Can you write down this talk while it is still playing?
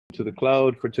To the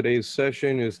cloud for today's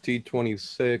session is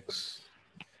T-26,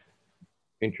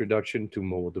 Introduction to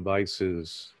Mobile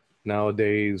Devices.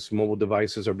 Nowadays, mobile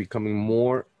devices are becoming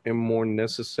more and more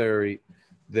necessary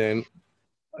than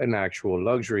an actual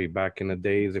luxury. Back in the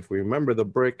days, if we remember the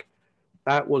brick,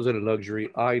 that was a luxury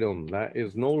item. That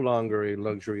is no longer a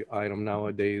luxury item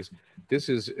nowadays. This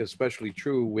is especially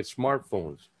true with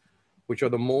smartphones, which are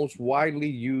the most widely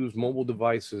used mobile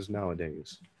devices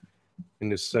nowadays. In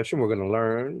this session, we're going to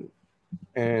learn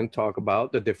and talk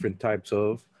about the different types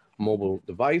of mobile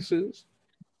devices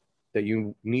that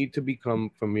you need to become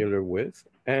familiar with.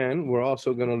 And we're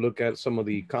also going to look at some of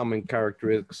the common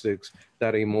characteristics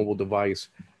that a mobile device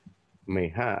may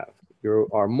have. You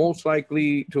are most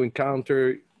likely to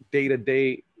encounter day to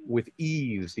day with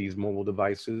ease these mobile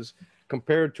devices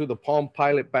compared to the Palm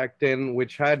Pilot back then,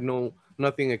 which had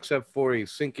nothing except for a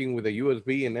syncing with a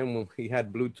USB. And then when we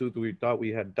had Bluetooth, we thought we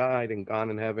had died and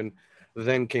gone in heaven.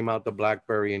 Then came out the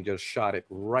BlackBerry and just shot it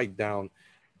right down.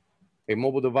 A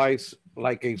mobile device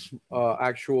like a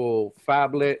actual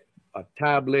phablet, a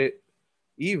tablet,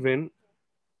 even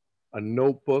a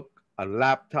notebook, a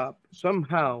laptop.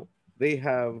 Somehow they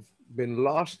have been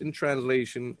lost in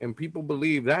translation, and people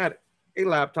believe that a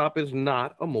laptop is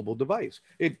not a mobile device.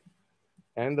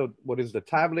 What is the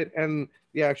tablet and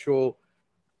the actual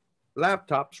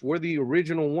laptops were the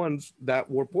original ones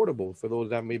that were portable. For those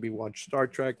that maybe watch Star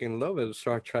Trek and love as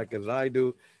Star Trek as I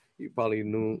do, you probably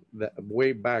knew that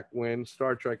way back when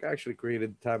Star Trek actually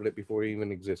created the tablet before it even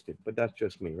existed. But that's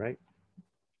just me, right?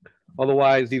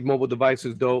 Otherwise, these mobile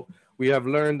devices, though, we have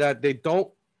learned that they don't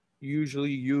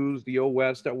usually use the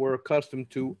OS that we're accustomed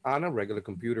to on a regular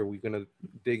computer. We're going to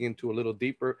dig into a little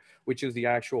deeper, which is the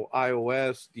actual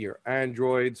iOS, your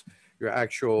Androids, your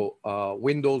actual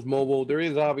Windows Mobile. There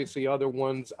is obviously other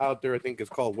ones out there. I think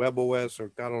it's called WebOS, or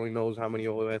God only knows how many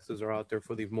OSs are out there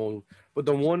for these mobiles. But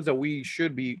the ones that we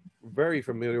should be very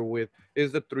familiar with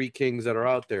is the three kings that are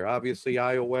out there. Obviously,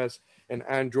 iOS and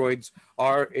Androids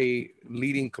are a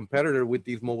leading competitor with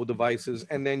these mobile devices.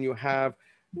 And then you have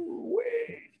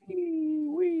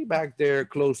way back there,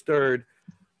 close third,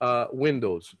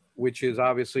 Windows, which is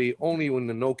obviously only in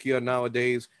the Nokia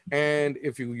nowadays. And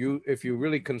if you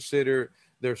really consider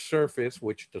their Surface,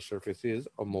 which the Surface is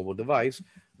a mobile device,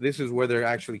 this is where they're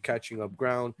actually catching up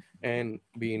ground and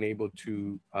being able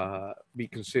to be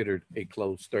considered a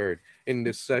close third. In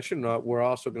this session, we're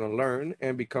also going to learn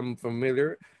and become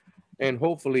familiar, and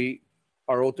hopefully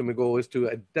our ultimate goal is to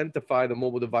identify the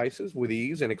mobile devices with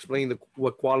ease and explain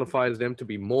what qualifies them to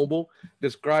be mobile,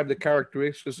 describe the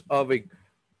characteristics of a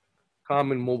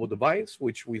common mobile device,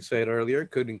 which we said earlier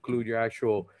could include your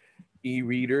actual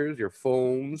e-readers, your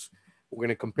phones. We're going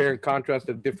to compare and contrast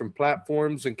the different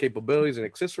platforms and capabilities and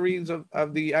accessories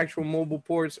of the actual mobile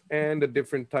ports and the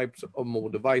different types of mobile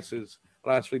devices.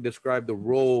 Lastly, describe the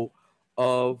role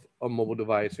of a mobile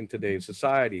device in today's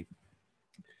society.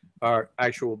 Our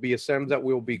actual BSMs that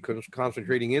we'll be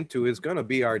concentrating into is going to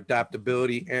be our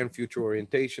adaptability and future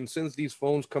orientation. Since these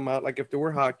phones come out like if there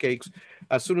were hotcakes,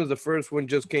 as soon as the first one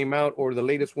just came out, or the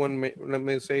latest one, let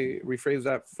me say, rephrase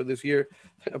that for this year,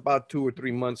 about 2 or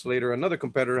 3 months later, another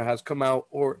competitor has come out,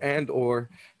 or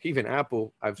even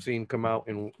Apple I've seen come out,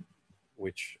 in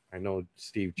which I know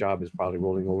Steve Jobs is probably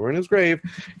rolling over in his grave,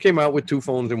 came out with two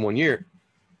phones in 1 year.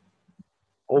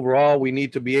 Overall, we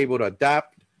need to be able to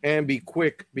adapt and be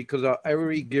quick because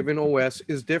every given OS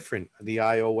is different. The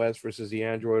iOS versus the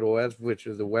Android OS, which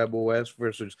is the web OS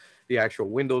versus the actual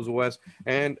Windows OS,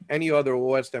 and any other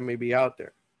OS that may be out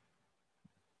there.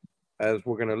 As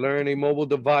we're going to learn, a mobile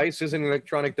device is an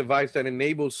electronic device that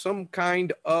enables some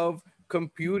kind of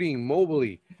computing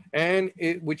mobily, and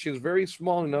which is very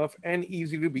small enough and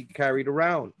easy to be carried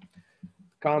around.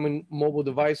 Common mobile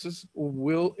devices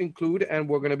will include, and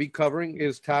we're going to be covering,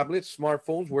 is tablets,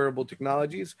 smartphones, wearable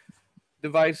technologies,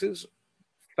 devices,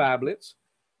 phablets,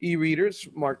 e-readers,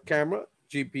 smart camera,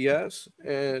 GPS,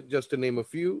 just to name a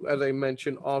few. As I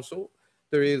mentioned also,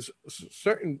 there is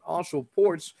certain also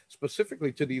ports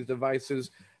specifically to these devices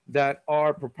that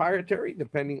are proprietary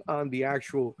depending on the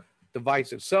actual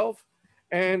device itself.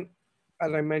 And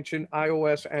as I mentioned,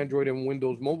 iOS, Android, and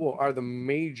Windows Mobile are the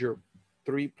major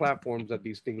three platforms that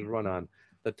these things run on.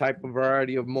 The type of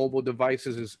variety of mobile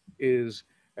devices is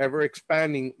ever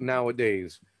expanding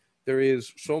nowadays. There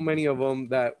is so many of them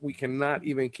that we cannot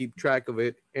even keep track of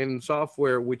it. And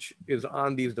software which is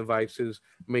on these devices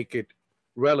make it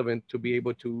relevant to be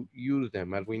able to use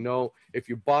them. As we know, if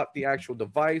you bought the actual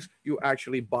device, you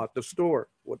actually bought the store.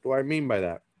 What do I mean by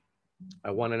that?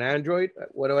 I want an Android.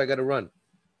 What do I got to run?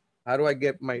 How do I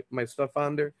get my stuff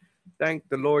on there? Thank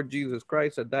the Lord Jesus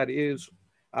Christ that is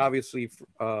obviously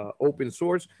open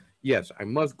source. Yes, I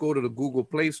must go to the Google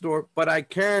Play Store, but I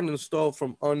can install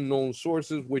from unknown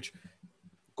sources, which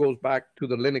goes back to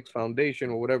the Linux Foundation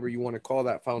or whatever you want to call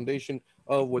that foundation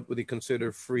of what they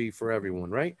consider free for everyone,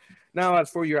 right? Now, as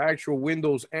for your actual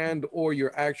Windows and or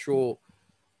your actual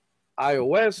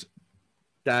iOS,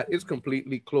 that is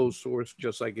completely closed source,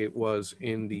 just like it was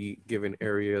in the given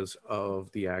areas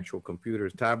of the actual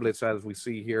computers. Tablets, as we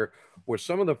see here, were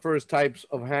some of the first types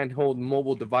of handheld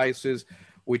mobile devices,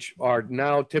 which are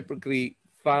now typically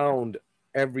found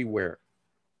everywhere.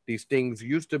 These things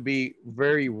used to be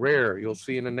very rare. You'll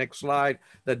see in the next slide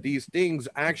that these things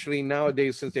actually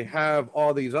nowadays, since they have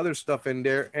all these other stuff in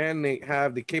there and they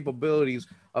have the capabilities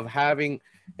of having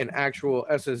an actual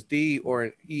SSD or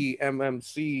an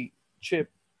eMMC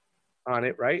chip on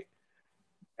it, right?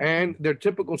 And their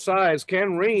typical size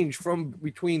can range from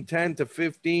between 10 to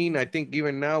 15. I think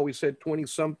even now we said 20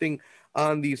 something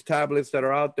on these tablets that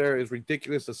are out there is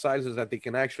ridiculous. The sizes that they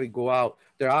can actually go out.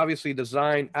 They're obviously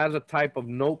designed as a type of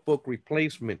notebook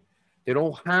replacement. They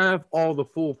don't have all the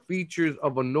full features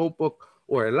of a notebook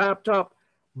or a laptop,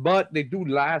 but they do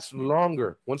last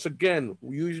longer. Once again,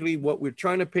 usually what we're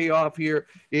trying to pay off here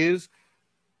is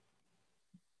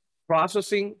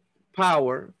processing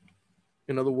power.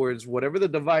 In other words, whatever the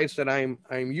device that I'm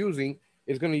using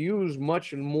is going to use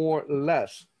much more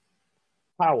less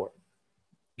power.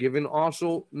 Given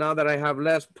also now that I have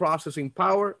less processing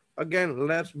power, again,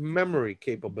 less memory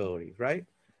capabilities, right?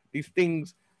 These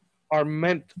things are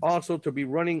meant also to be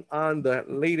running on the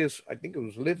latest, I think it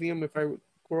was lithium, if am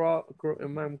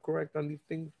I correct on these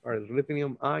things? Or is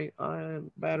lithium ion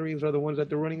batteries are the ones that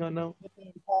they're running on now?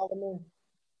 Lithium polymer.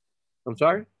 I'm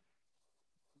sorry?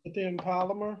 Lithium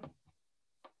polymer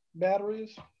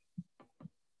batteries.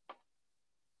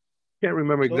 Can't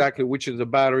remember exactly which is the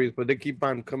batteries, but they keep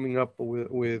on coming up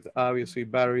with obviously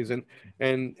batteries, and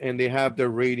they have their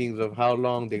ratings of how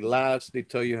long they last. They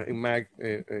tell you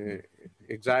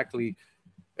exactly,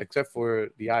 except for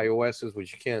the iOSs,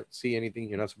 which you can't see anything.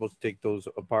 You're not supposed to take those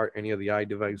apart, any of the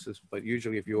iDevices. But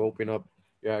usually, if you open up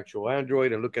your actual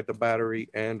Android and look at the battery,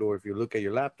 and or if you look at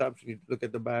your laptops and you look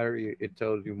at the battery, it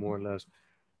tells you more or less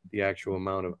the actual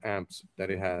amount of amps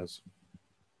that it has,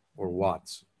 or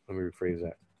watts. Let me rephrase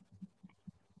that.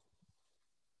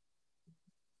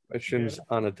 Questions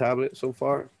on a tablet so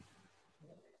far?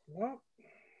 Well,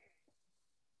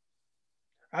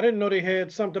 I didn't know they had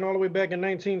something all the way back in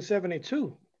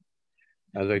 1972.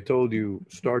 As I told you,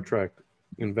 Star Trek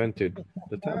invented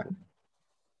the tablet.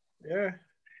 Yeah.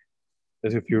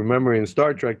 As if you remember in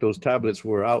Star Trek, those tablets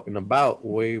were out and about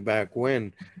way back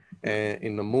when,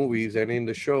 in the movies and in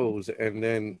the shows. And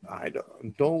then I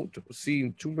don't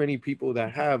see too many people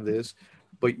that have this,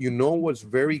 but you know what's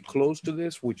very close to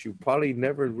this, which you probably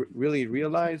never really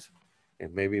realize,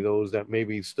 and maybe those that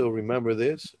maybe still remember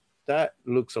this, that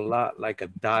looks a lot like a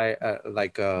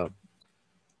like a,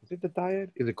 is it the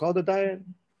diode? Is it called a diode?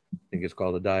 I think it's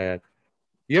called a diode.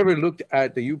 You ever looked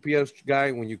at the UPS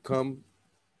guy when you come?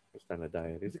 It's not a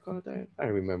diode. Is it called a diode? I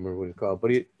don't remember what it's called,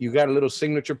 but you got a little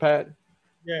signature pad.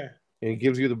 Yeah. And it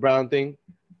gives you the brown thing.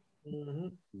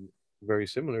 Mm-hmm. Very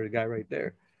similar to the guy right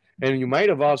there. And you might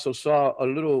have also saw a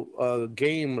little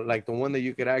game like the one that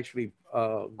you could actually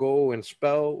go and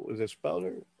spell. Was it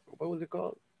Speller? What was it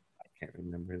called? I can't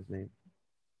remember his name.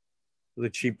 The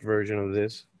cheap version of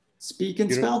this. Speak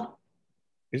and Spell?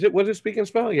 Is it, was it Speak and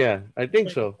Spell? Yeah, I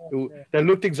think so. That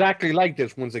looked exactly like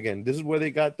this once again. This is where they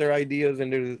got their ideas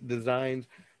and their designs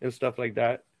and stuff like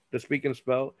that. The Speak and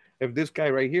Spell. If this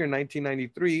guy right here,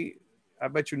 1993, I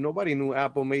bet you nobody knew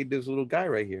Apple made this little guy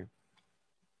right here.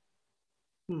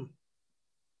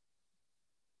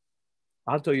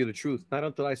 I'll tell you the truth. Not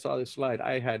until I saw this slide,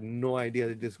 I had no idea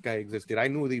that this guy existed. I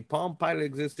knew the Palm Pilot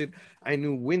existed. I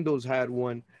knew Windows had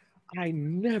one. I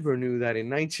never knew that in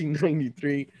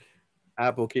 1993,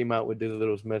 Apple came out with this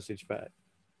little message pad.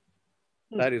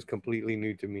 That is completely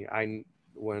new to me. I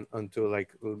went until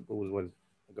like, it was what,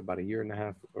 like about a year and a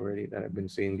half already that I've been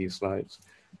seeing these slides.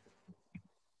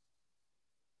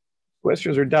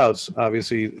 Questions or doubts?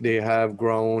 Obviously, they have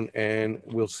grown, and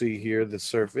we'll see here the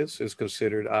Surface is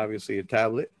considered obviously a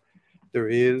tablet. There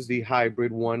is the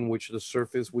hybrid one, which the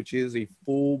Surface, which is a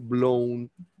full-blown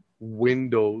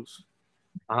Windows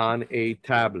on a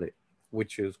tablet,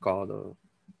 which is called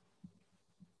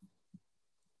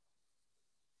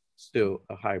still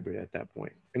a hybrid at that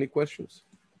point. Any questions?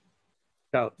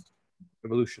 Doubts?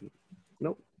 Evolution?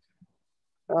 Nope.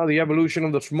 The evolution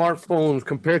of the smartphones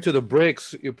compared to the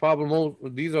bricks, you probably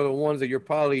these are the ones that you're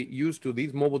probably used to.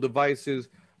 These mobile devices,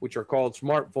 which are called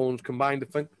smartphones, combine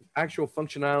the actual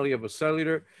functionality of a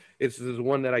cellular. This is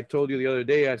one that I told you the other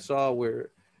day I saw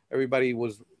where everybody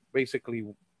was basically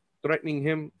threatening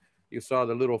him You saw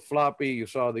the little floppy, you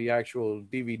saw the actual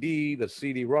DVD, the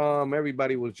CD-ROM.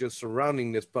 Everybody was just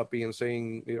surrounding this puppy and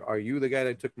saying, "Are you the guy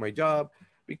that took my job?"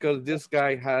 Because this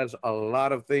guy has a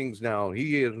lot of things now.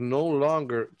 He is no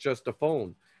longer just a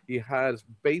phone. He has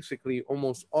basically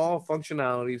almost all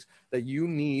functionalities that you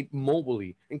need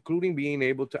mobilely, including being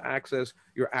able to access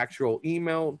your actual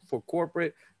email for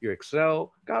corporate, your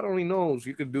Excel. God only knows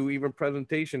you could do even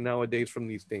presentation nowadays from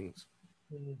these things.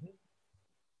 Mm-hmm.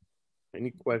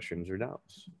 Any questions or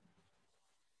doubts?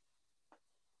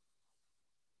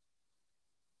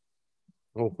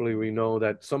 Hopefully we know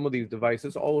that some of these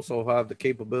devices also have the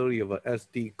capability of a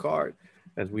SD card.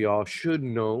 As we all should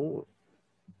know,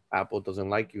 Apple doesn't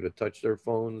like you to touch their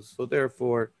phones. So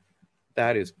therefore,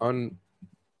 that is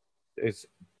it's,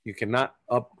 you cannot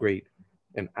upgrade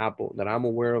an Apple that I'm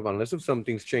aware of unless if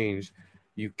something's changed.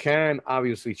 You can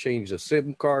obviously change the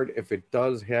SIM card if it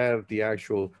does have the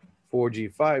actual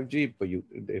 4G, 5G, but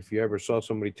if you ever saw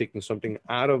somebody taking something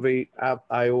out of a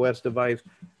iOS device,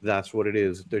 that's what it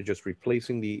is. They're just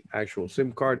replacing the actual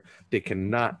SIM card. They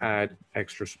cannot add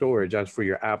extra storage. As for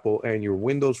your Apple and your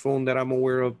Windows phone that I'm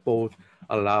aware of, both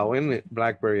allow, and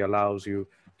BlackBerry allows you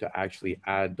to actually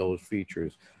add those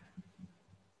features.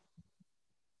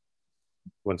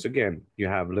 Once again, you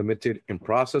have limited in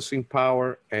processing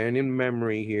power and in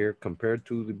memory here compared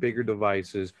to the bigger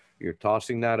devices. You're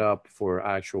tossing that up for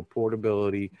actual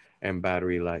portability and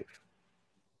battery life.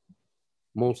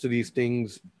 Most of these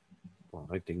things, well,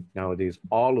 I think nowadays,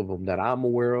 all of them that I'm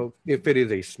aware of, if it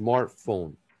is a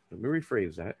smartphone, let me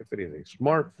rephrase that. If it is a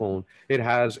smartphone, it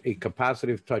has a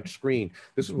capacitive touch screen.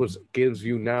 This is what gives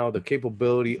you now the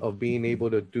capability of being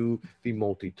able to do the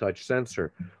multi-touch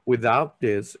sensor. Without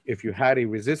this, if you had a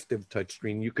resistive touch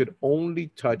screen, you could only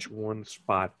touch one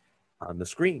spot on the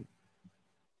screen.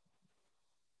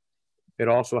 It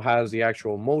also has the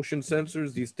actual motion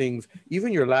sensors. These things,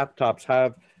 even your laptops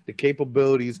have the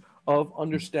capabilities of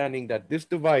understanding that this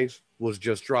device was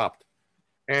just dropped,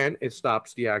 and it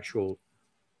stops the actual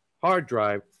hard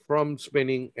drive from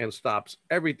spinning and stops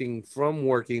everything from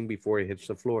working before it hits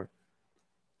the floor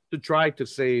to try to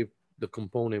save the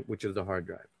component, which is the hard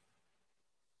drive.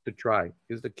 To try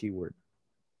is the key word.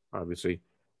 Obviously,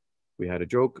 we had a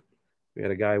joke. We had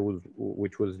a guy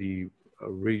which was the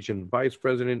region vice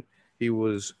president. He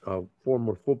was a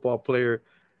former football player.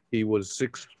 He was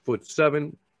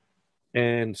 6'7",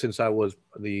 and since I was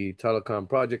the telecom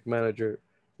project manager,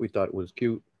 we thought it was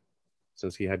cute.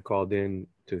 Since he had called in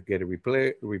to get it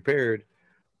repaired,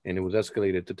 and it was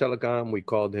escalated to telecom, we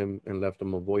called him and left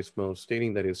him a voicemail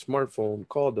stating that his smartphone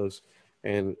called us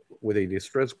and with a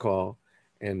distress call,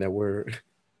 and that we're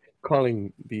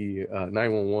calling the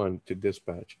 911 to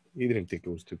dispatch. He didn't think it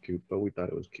was too cute, but we thought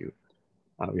it was cute.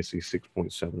 Obviously,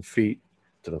 6.7 feet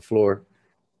to the floor,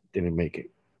 didn't make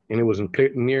it. And it was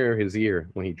near his ear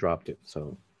when he dropped it.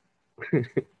 So,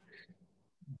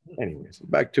 anyways,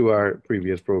 back to our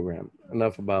previous program.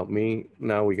 Enough about me.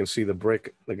 Now we can see the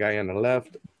brick, the guy on the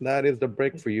left. That is the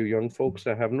brick for you young folks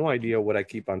that have no idea what I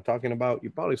keep on talking about. You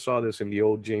probably saw this in the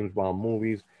old James Bond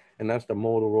movies, and that's the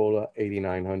Motorola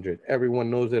 8900.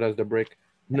 Everyone knows it as the brick.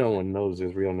 No one knows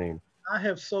his real name. I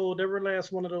have sold every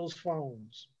last one of those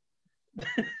phones.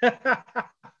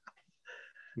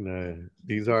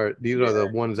 These are the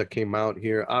ones that came out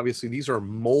here. Obviously, these are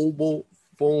mobile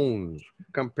phones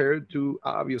compared to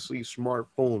obviously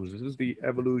smartphones. This is the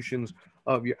evolutions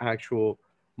of your actual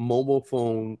mobile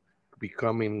phone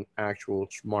becoming actual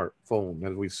smartphone.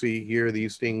 As we see here,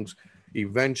 these things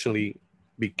eventually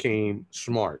became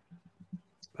smart.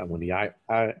 When the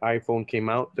iPhone came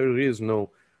out, there is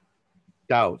no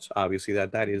doubts, obviously,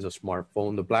 that that is a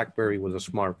smartphone. The BlackBerry was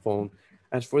a smartphone.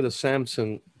 As for the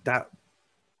Samsung, that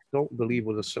don't believe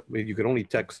was you could only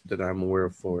text that I'm aware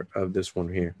of this one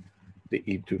here, the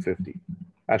E250.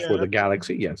 As for Yeah, the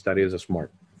Galaxy, yes, that is a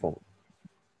smartphone.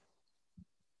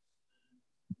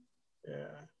 yeah.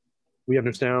 We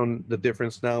understand the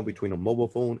difference now between a mobile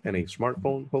phone and a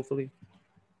smartphone, hopefully.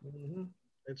 Hmm.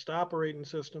 It's the operating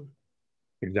system.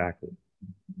 Exactly.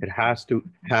 It has to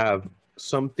have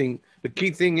something. The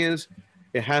key thing is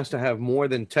it has to have more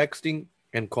than texting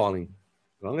and calling.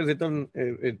 As long as it doesn't,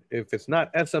 if it's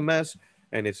not SMS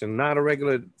and it's not a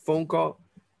regular phone call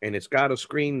and it's got a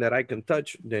screen that I can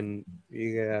touch, then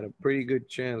you got a pretty good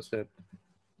chance that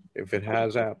if it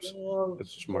has apps, it's a The,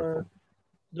 smartphone.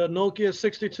 the Nokia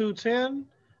 6210,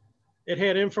 it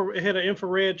had an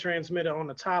infrared transmitter on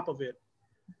the top of it,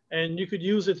 and you could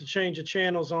use it to change the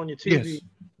channels on your TV. Yes,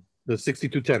 the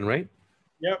 6210, right?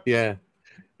 Yep. Yeah.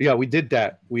 Yeah, we did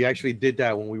that. We actually did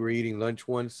that when we were eating lunch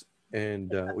once,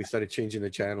 and we started changing the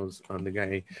channels on the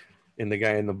guy, and the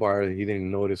guy in the bar. He didn't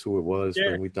notice who it was,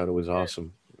 Yeah. and we thought it was Yeah.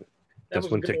 awesome. That That's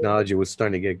was a when good old technology was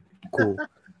starting to get cool.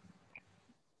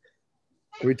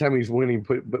 Every time he's winning,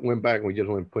 went back, and we just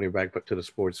went put it back to the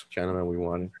sports channel that we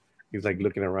wanted. He's like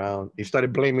looking around. He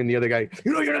started blaming the other guy.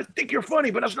 You know, you're not think you're funny,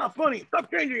 but that's not funny.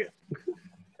 Stop changing it.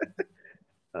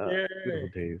 yeah. Good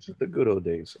old days. The good old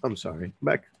days. I'm sorry.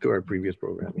 Back to our previous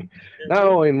programming. Indeed.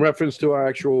 Now, in reference to our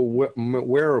actual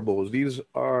wearables, these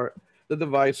are the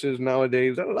devices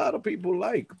nowadays that a lot of people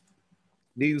like.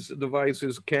 These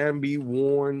devices can be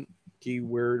worn.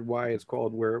 Keyword why it's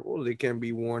called wearable. They can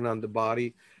be worn on the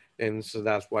body, and so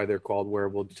that's why they're called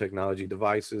wearable technology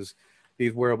devices.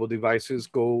 These wearable devices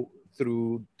go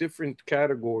through different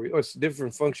categories or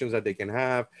different functions that they can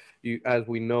have. As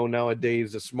we know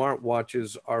nowadays, the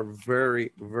smartwatches are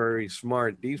very, very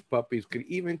smart. These puppies could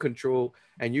even control,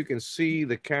 and you can see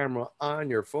the camera on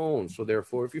your phone. So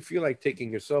therefore, if you feel like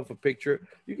taking yourself a picture,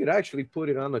 you could actually put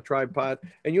it on a tripod,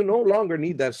 and you no longer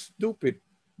need that stupid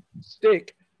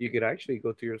stick. You could actually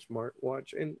go to your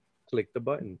smartwatch and click the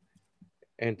button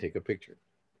and take a picture.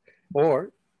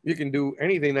 Or you can do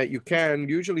anything that you can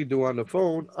usually do on the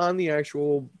phone on the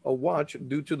actual watch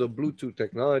due to the Bluetooth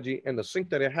technology and the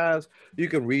sync that it has. You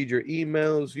can read your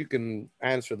emails, you can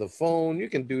answer the phone, you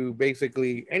can do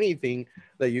basically anything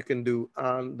that you can do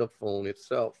on the phone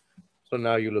itself. So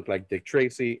now you look like Dick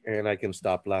Tracy, and I can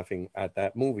stop laughing at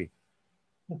that movie.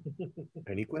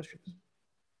 Any questions?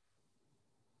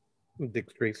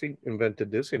 Dick Tracy invented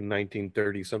this in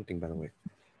 1930 something, by the way.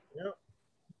 Yep.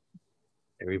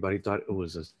 Everybody thought it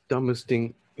was the dumbest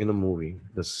thing in a movie,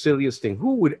 the silliest thing.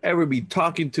 Who would ever be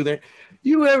talking to that?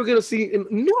 You ever gonna see?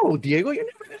 No, Diego, you're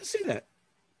never gonna see that.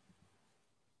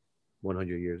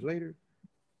 100 years later,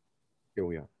 here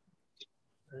we are.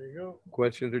 There you go.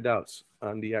 Questions or doubts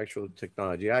on the actual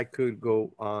technology? I could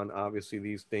go on. Obviously,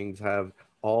 these things have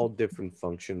all different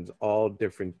functions, all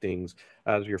different things.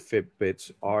 As your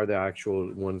Fitbits are the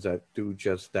actual ones that do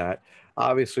just that.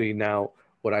 Obviously, now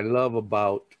what I love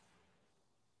about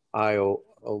IO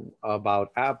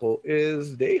about Apple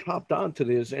is they hopped onto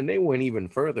this and they went even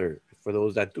further. For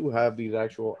those that do have these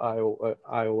actual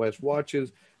iOS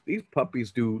watches, these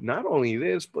puppies do not only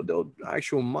this, but they'll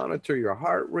actually monitor your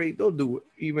heart rate. They'll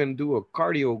even do a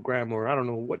cardiogram, or I don't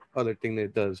know what other thing that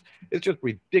it does. It's just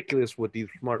ridiculous what these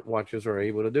smart watches are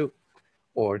able to do,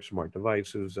 or smart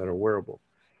devices that are wearable.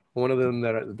 One of them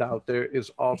that is out there is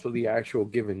also the actual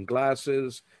given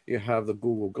glasses. You have the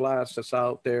Google Glass that's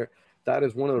out there. That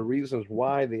is one of the reasons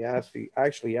why they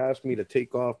actually asked me to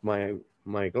take off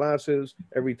my glasses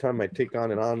every time I take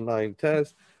on an online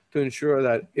test to ensure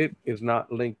that it is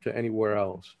not linked to anywhere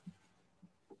else.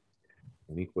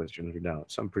 Any questions or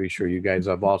doubts? I'm pretty sure you guys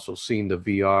have also seen the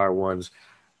VR ones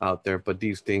out there, but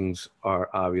these things are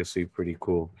obviously pretty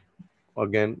cool.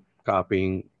 Again,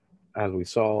 copying, as we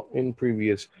saw in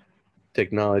previous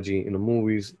technology in the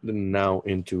movies, now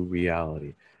into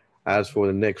reality. As for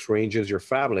the next ranges, your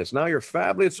phablets. Now your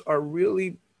phablets are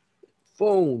really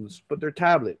phones, but they're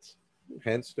tablets.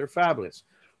 Hence, they're phablets.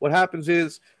 What happens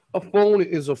is a phone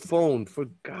is a phone. For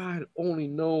God only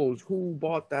knows who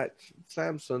bought that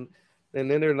Samsung. And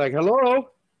then they're like, hello?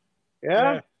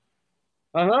 Yeah? Yeah.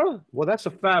 Uh-huh. Well, that's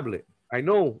a phablet. I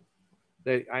know.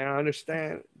 I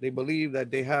understand. They believe that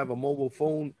they have a mobile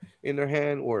phone in their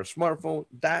hand or a smartphone.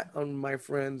 That, my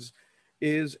friends,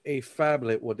 is a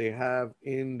phablet, what they have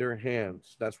in their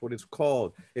hands. That's what it's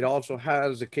called. It also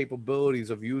has the capabilities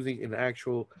of using an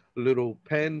actual little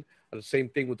pen. The same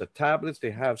thing with the tablets. They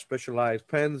have specialized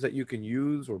pens that you can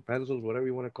use, or pencils, whatever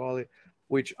you want to call it,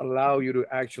 which allow you to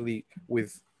actually,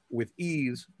 with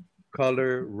ease,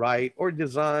 color, write, or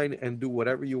design and do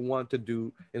whatever you want to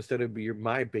do instead of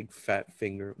my big fat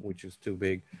finger, which is too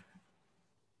big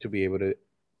to be able to,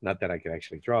 not that I can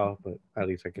actually draw, but at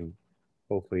least I can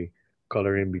hopefully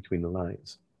color in between the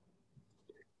lines.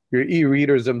 Your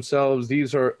e-readers themselves,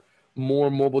 these are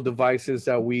more mobile devices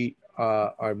that we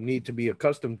need to be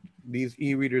accustomed. These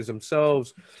e-readers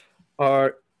themselves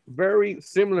are very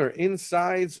similar in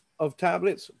size of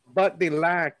tablets, but they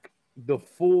lack the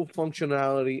full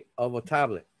functionality of a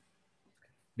tablet.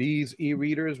 These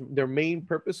e-readers, their main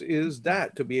purpose is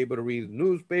that to be able to read the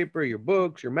newspaper, your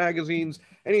books, your magazines,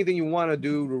 anything you want to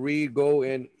do to read, go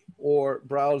in or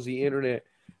browse the internet.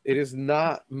 It is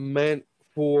not meant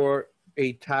for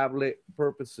a tablet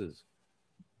purposes.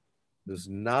 It is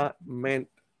not meant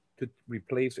to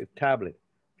replace a tablet.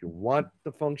 If you want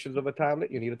the functions of a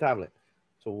tablet, you need a tablet.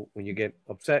 So when you get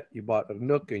upset, you bought a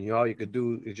Nook, and all you could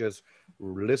do is just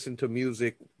listen to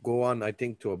music, go on, I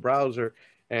think, to a browser,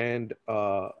 and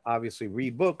obviously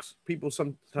read books. People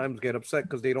sometimes get upset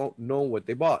because they don't know what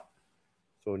they bought.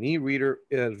 So an e-reader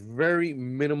has very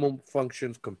minimum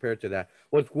functions compared to that.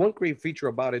 What's one great feature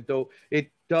about it though,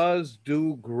 it does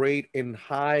do great in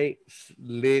high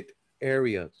lit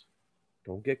areas.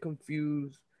 Don't get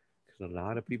confused because a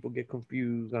lot of people get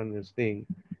confused on this thing.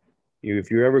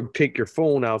 If you ever take your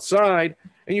phone outside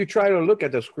and you try to look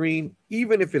at the screen,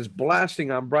 even if it's blasting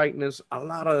on brightness, a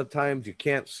lot of the times you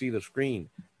can't see the screen.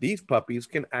 These puppies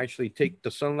can actually take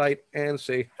the sunlight and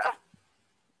say, ha,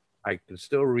 I can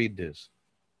still read this.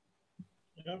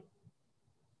 Yeah.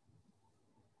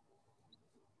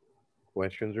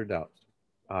 Questions or doubts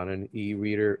on an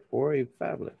e-reader or a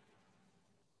phablet?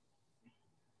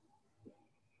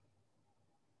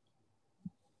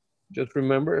 Just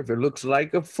remember, if it looks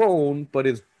like a phone, but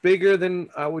it's bigger than,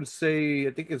 I would say,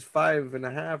 I think it's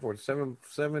 5.5 or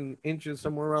 7 inches,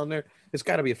 somewhere around there, it's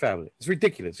got to be a phablet. It's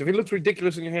ridiculous. If it looks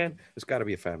ridiculous in your hand, it's got to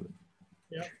be a phablet.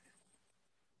 Yeah.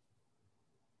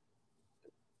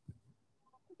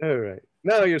 All right.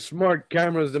 Now your smart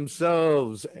cameras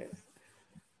themselves.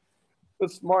 The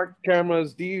smart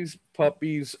cameras, these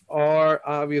puppies are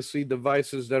obviously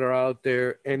devices that are out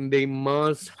there and they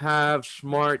must have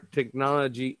smart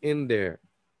technology in there.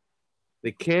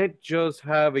 They can't just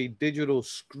have a digital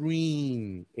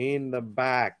screen in the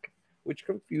back, which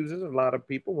confuses a lot of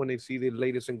people when they see the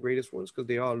latest and greatest ones because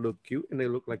they all look cute and they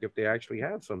look like if they actually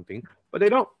have something, but they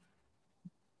don't.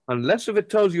 Unless if it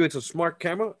tells you it's a smart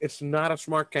camera, it's not a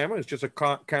smart camera. It's just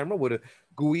a camera with a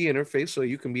GUI interface so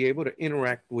you can be able to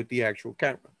interact with the actual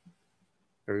camera.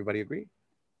 Everybody agree?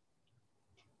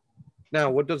 Now,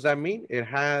 what does that mean? It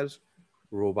has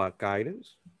robot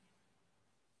guidance,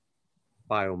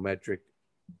 biometric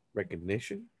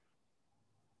recognition,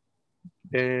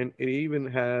 and it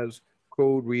even has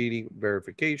code reading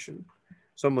verification.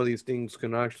 Some of these things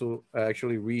can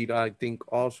actually read, I think,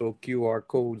 also QR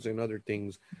codes and other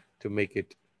things to make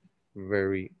it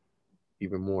very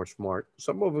even more smart.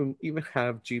 Some of them even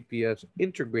have GPS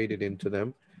integrated into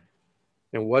them.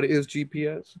 And what is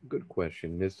GPS? Good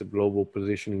question. It's the global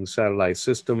positioning satellite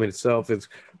system itself.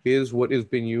 Is what has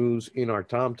been used in our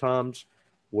TomToms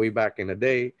way back in the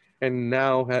day, and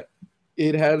now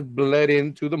it has bled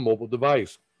into the mobile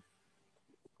device.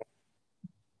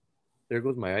 There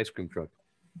goes my ice cream truck.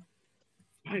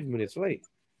 5 minutes late.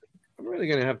 I'm really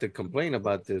gonna have to complain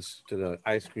about this to the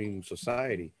ice cream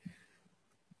society.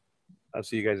 I'll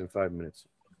see you guys in 5 minutes.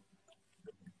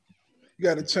 You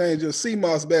got to change your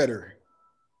CMOS battery.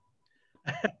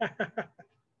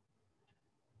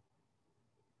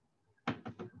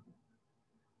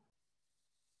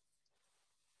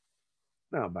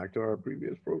 Now back to our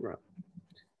previous program.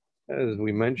 As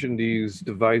we mentioned, these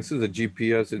devices, the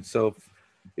GPS itself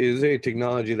is a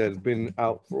technology that's been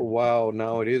out for a while.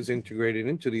 Now it is integrated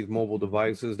into these mobile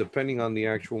devices. Depending on the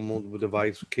actual mobile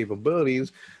device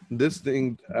capabilities, this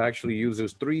thing actually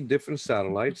uses 3 different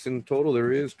satellites. In total,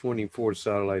 there is 24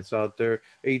 satellites out there,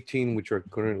 18 which are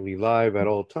currently live at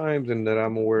all times, and that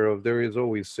I'm aware of. There is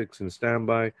always 6 in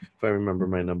standby, if I remember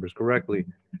my numbers correctly.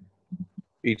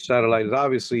 Each satellite is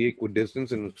obviously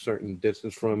equidistant and a certain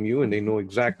distance from you, and they know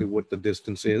exactly what the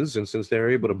distance is. And since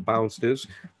they're able to bounce this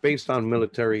based on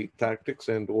military tactics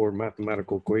and or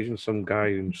mathematical equations, some guy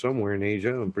in somewhere in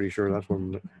Asia, I'm pretty sure that's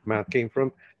where math came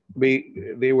from,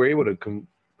 they were able to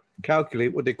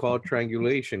calculate what they call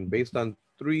triangulation. Based on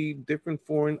 3 different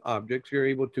foreign objects, you're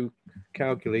able to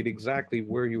calculate exactly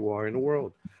where you are in the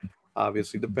world.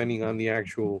 Obviously, depending on the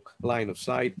actual line of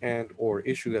sight and or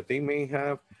issue that they may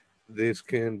have, this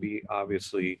can be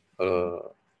obviously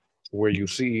where you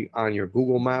see on your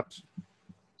Google Maps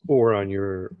or on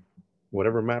your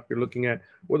whatever map you're looking at,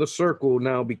 where the circle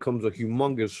now becomes a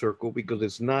humongous circle because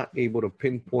it's not able to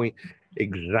pinpoint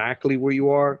exactly where you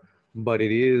are, but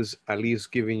it is at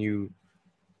least giving you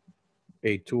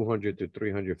a 200 to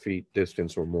 300 feet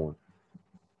distance or more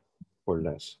or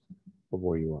less of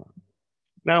where you are.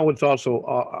 Now, what's also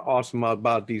awesome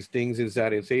about these things is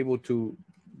that it's able to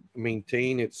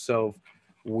maintain itself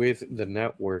with the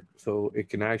network, so it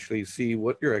can actually see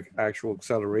what your actual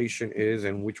acceleration is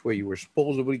and which way you were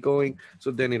supposedly going.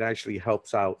 So then it actually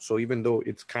helps out. So even though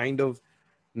it's kind of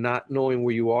not knowing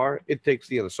where you are, it takes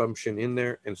the assumption in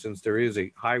there. And since there is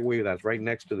a highway that's right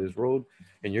next to this road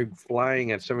and you're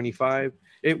flying at 75,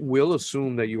 it will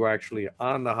assume that you're actually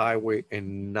on the highway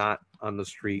and not on the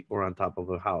street or on top of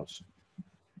a house.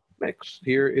 Next,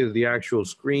 here is the actual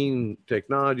screen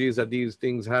technologies that these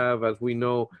things have. As we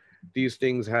know, these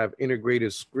things have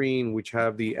integrated screen, which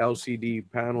have the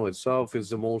LCD panel itself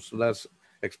is the most less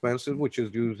expensive, which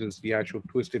is uses the actual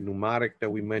twisted pneumatic that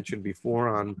we mentioned before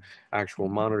on actual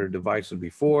monitor devices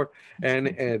before.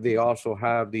 And they also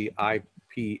have the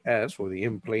IPS, or the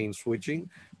in-plane switching,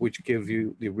 which gives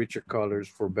you the richer colors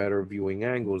for better viewing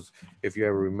angles. If you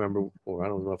ever remember, or I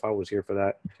don't know if I was here for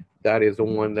that, that is the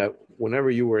one that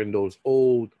whenever you were in those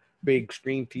old big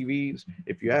screen TVs,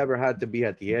 if you ever had to be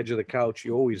at the edge of the couch,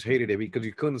 you always hated it because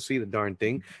you couldn't see the darn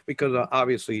thing, because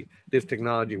obviously this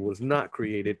technology was not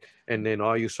created, and then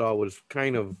all you saw was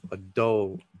kind of a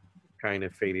dull, kind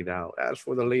of faded out. As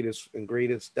for the latest and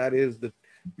greatest, that is the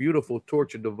beautiful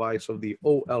torture device of the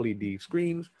OLED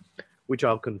screens, which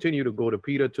I'll continue to go to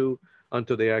PETA to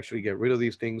until they actually get rid of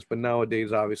these things. But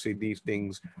nowadays, obviously, these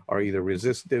things are either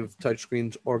resistive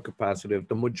touchscreens or capacitive.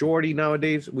 The majority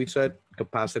nowadays, we said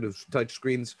capacitive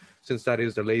touchscreens, since that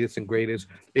is the latest and greatest.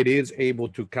 It is able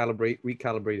to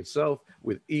recalibrate itself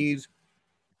with ease,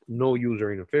 no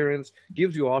user interference,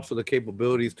 gives you also the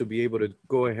capabilities to be able to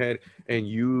go ahead and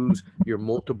use your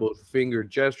multiple finger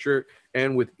gesture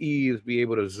and with ease be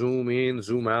able to zoom in,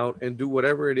 zoom out, and do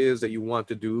whatever it is that you want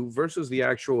to do, versus the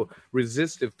actual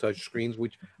resistive touch screens,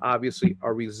 which obviously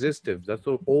are resistive. That's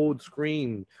the old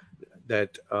screen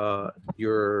that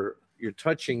you're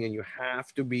touching, and you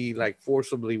have to be like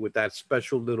forcibly with that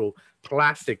special little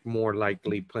plastic, more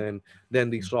likely pen than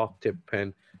the soft tip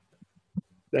pen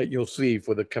that you'll see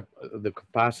for the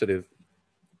capacitive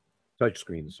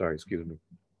touchscreen. Sorry, excuse me.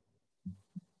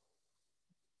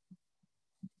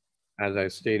 As I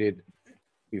stated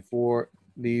before,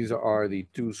 these are the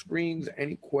two screens.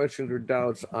 Any questions or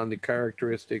doubts on the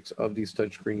characteristics of these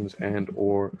touchscreens and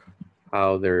or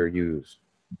how they're used?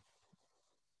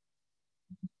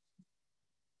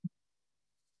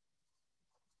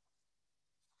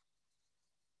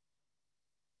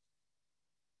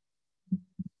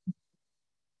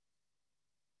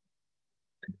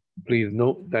 Please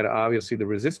note that obviously the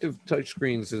resistive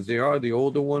touchscreens, since they are the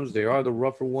older ones, they are the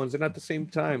rougher ones, and at the same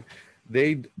time,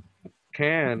 they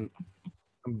can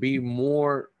be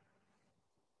more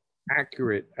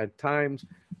accurate at times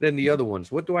than the other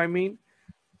ones. What do I mean?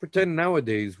 Pretend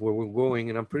nowadays where we're going,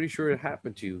 and I'm pretty sure it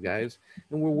happened to you guys,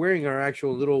 and we're wearing our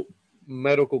actual little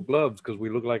medical gloves because we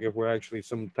look like if we're actually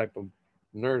some type of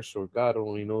nurse, or God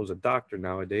only knows, a doctor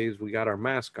nowadays. We got our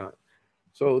mask on.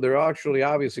 So they're actually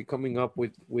obviously coming up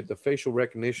with the facial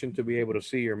recognition to be able to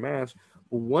see your mask.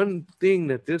 But one thing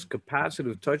that this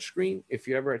capacitive touchscreen, if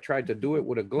you ever tried to do it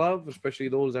with a glove, especially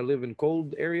those that live in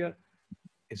cold area,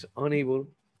 is unable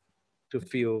to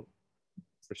feel,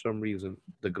 for some reason,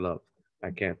 the glove.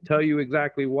 I can't tell you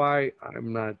exactly why.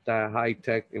 I'm not that high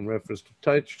tech in reference to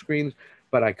touch screens,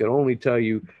 but I could only tell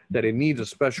you that it needs a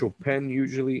special pen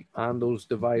usually on those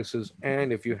devices.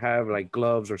 And if you have like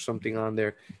gloves or something on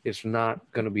there, it's not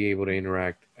going to be able to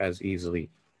interact as easily.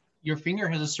 Your finger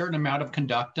has a certain amount of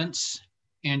conductance,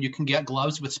 and you can get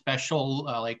gloves with special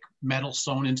like metal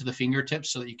sewn into the fingertips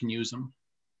so that you can use them.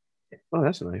 Oh,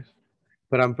 that's nice.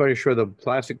 But I'm pretty sure the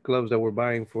plastic gloves that we're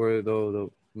buying for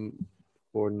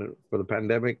for the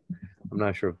pandemic, I'm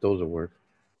not sure if those will work.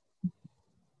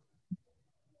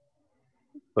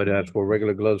 But as for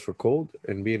regular gloves for cold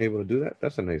and being able to do that,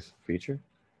 that's a nice feature.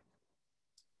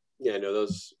 Yeah, no,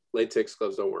 those latex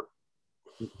gloves don't work.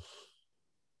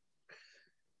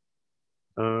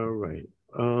 All right.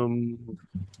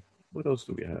 What else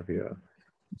do we have here?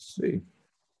 Let's see.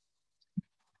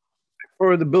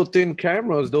 For the built-in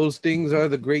cameras, those things are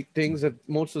the great things that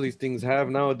most of these things have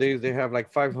nowadays. They have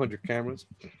like 500 cameras.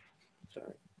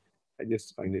 Sorry, I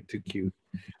just find it too cute.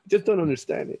 Just don't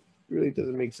understand it. It really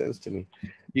doesn't make sense to me.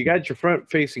 You got your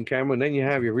front-facing camera, and then you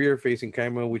have your rear-facing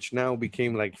camera, which now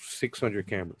became like 600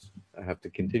 cameras. I have to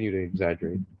continue to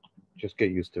exaggerate. Just get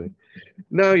used to it.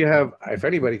 Now you have, if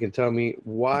anybody can tell me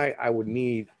why I would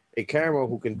need a camera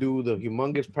who can do the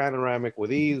humongous panoramic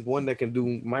with ease, one that can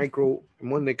do micro, and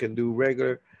one that can do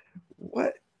regular.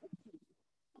 What?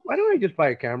 Why don't I just buy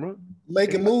a camera?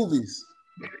 Making movies.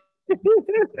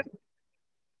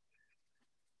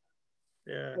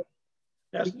 Yeah.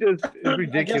 It's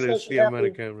ridiculous the amount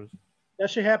of cameras.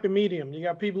 That's your happy medium. You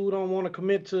got people who don't want to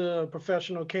commit to a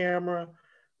professional camera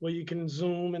where you can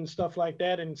zoom and stuff like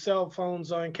that, and cell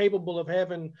phones are incapable of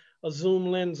having a zoom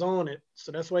lens on it.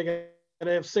 So that's why you got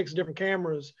to have 6 different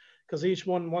cameras, because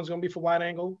one's going to be for wide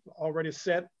angle, already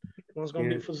set. One's going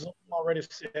to be for zoom, already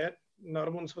set.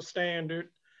 Another one's for standard.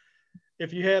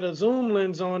 If you had a zoom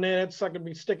lens on there, that sucker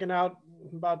be sticking out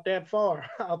about that far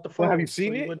out the phone. Well, have you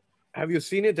seen it? Have you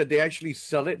seen it that they actually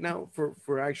sell it now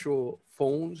for actual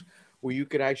phones where you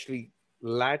could actually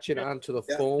latch it onto the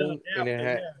phone and it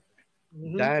had.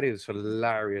 That is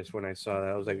hilarious. When I saw that,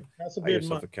 I was like, that's a buy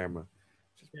yourself month. a camera.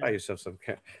 Just Buy yourself some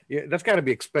yeah, that's got to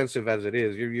be expensive as it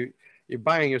is. You're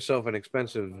buying yourself an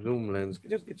expensive zoom lens.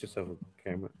 Just get yourself a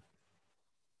camera.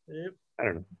 Yep. I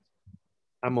don't know.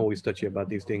 I'm always touchy about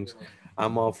these things.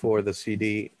 I'm all for the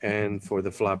CD and for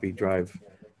the floppy drive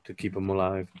to keep them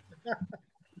alive.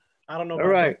 I don't know All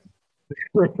about right.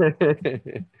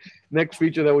 Next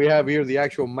feature that we have here, the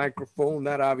actual microphone.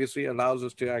 That obviously allows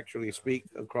us to actually speak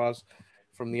across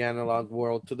from the analog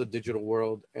world to the digital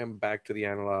world and back to the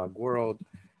analog world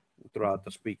throughout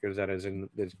the speakers that is in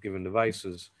this given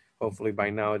devices. Hopefully by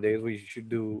nowadays we should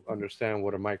do understand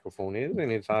what a microphone is,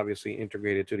 and it's obviously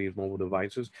integrated to these mobile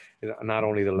devices. Not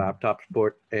only the laptops,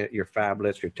 but your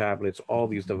phablets, your tablets, all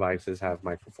these devices have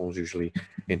microphones usually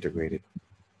integrated.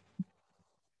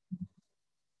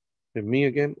 And me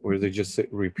again, or is it just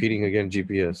repeating again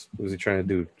GPS? What is he trying to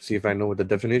do? See if I know what the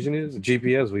definition is?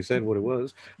 GPS, we said what it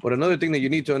was. But another thing that you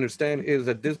need to understand is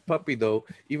that this puppy, though,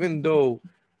 even though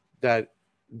that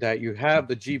you have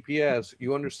the GPS,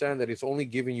 you understand that it's only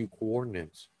giving you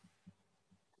coordinates.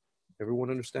 Everyone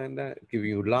understand that? Giving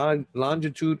you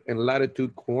longitude and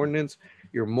latitude coordinates,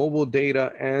 your mobile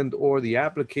data and or the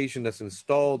application that's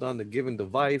installed on the given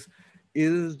device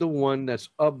is the one that's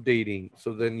updating.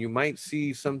 So then you might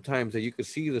see sometimes that you can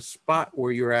see the spot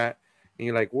where you're at and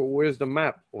you're like, well, where's the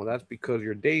map? Well, that's because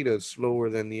your data is slower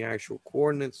than the actual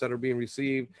coordinates that are being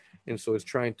received. And so it's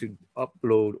trying to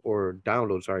upload or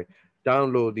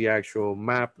download the actual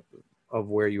map of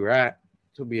where you're at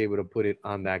to be able to put it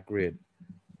on that grid.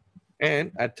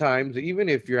 And at times, even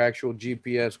if your actual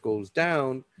GPS goes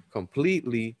down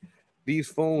completely, these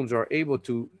phones are able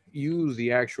to use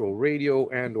the actual radio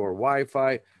and or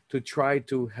Wi-Fi to try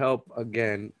to help,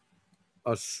 again,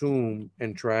 assume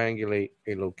and triangulate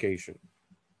a location.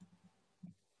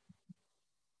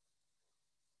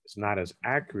 It's not as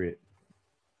accurate,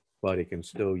 but it can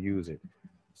still use it.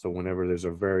 So whenever there's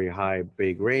a very high,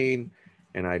 big rain,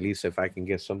 and at least if I can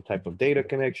get some type of data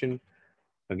connection,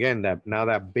 again, that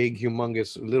big,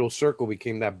 humongous little circle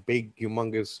became that big,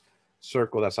 humongous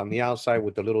circle that's on the outside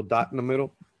with the little dot in the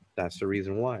middle. That's the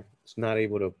reason why. It's not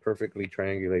able to perfectly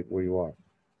triangulate where you are.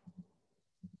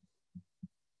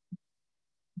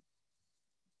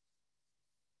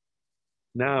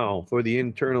 Now, for the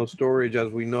internal storage,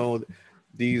 as we know,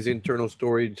 these internal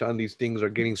storage on these things are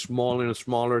getting smaller and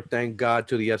smaller. Thank God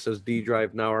to the SSD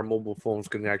drive. Now our mobile phones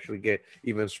can actually get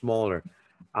even smaller.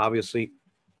 Obviously,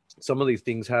 some of these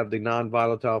things have the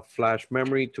non-volatile flash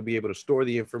memory to be able to store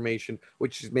the information,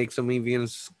 which makes them even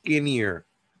skinnier.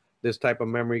 This type of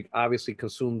memory obviously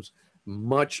consumes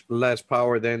much less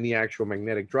power than the actual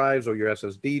magnetic drives or your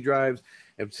SSD drives.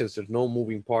 And since there's no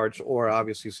moving parts, or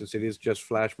obviously since it is just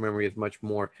flash memory, it's much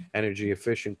more energy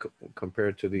efficient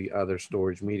compared to the other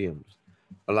storage mediums.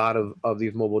 A lot of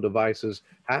these mobile devices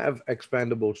have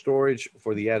expandable storage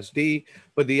for the SD,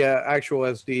 but the actual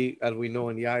SD, as we know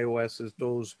in the iOSs,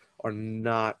 those are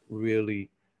not really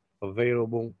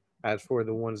available. As for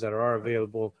the ones that are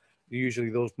available,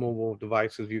 usually those mobile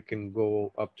devices, you can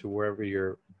go up to wherever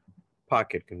your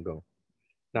pocket can go.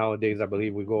 Nowadays, I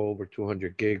believe we go over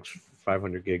 200 gigs,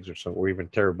 500 gigs or so, or even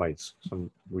terabytes,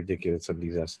 some ridiculous of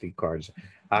these SD cards.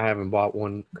 I haven't bought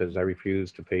one because I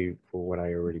refuse to pay for what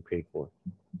I already paid for.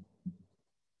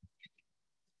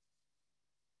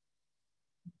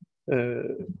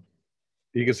 You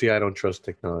can see I don't trust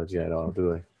technology at all,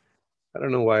 do I? I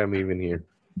don't know why I'm even here.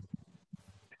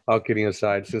 All kidding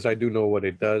aside, since I do know what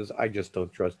it does, I just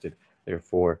don't trust it.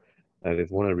 Therefore, that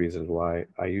is one of the reasons why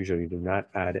I usually do not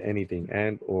add anything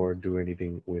and or do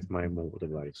anything with my mobile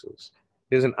devices.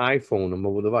 Is an iPhone a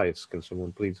mobile device? Can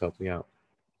someone please help me out?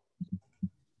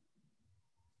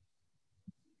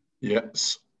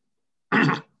 Yes.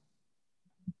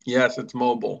 Yes, it's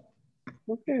mobile.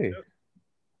 Okay.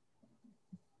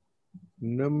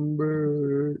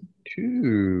 Number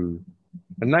 2,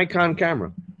 a Nikon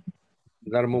camera.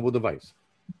 Is that a mobile device?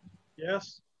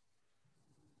 Yes.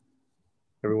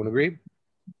 Everyone agree?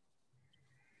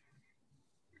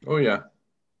 Oh, yeah.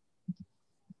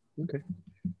 Okay.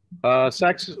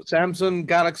 Samsung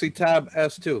Galaxy Tab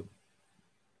S2.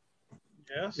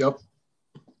 Yes. Yep.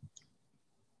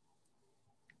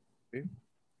 Okay.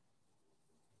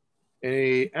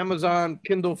 A Amazon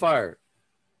Kindle Fire.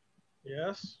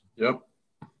 Yes. Yep.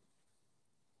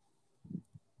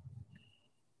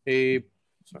 A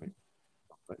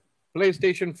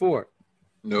PlayStation 4.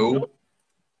 No.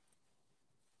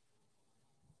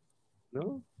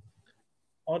 No?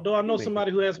 Although I know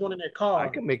somebody who has one in their car. I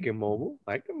can make it mobile.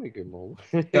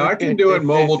 Yeah, I can do it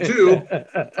mobile too.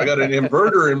 I got an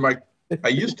inverter in my, I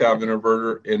used to have an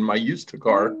inverter in my used to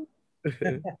car.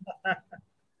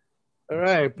 All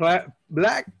right,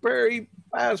 BlackBerry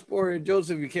passport. And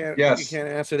Joseph, you can't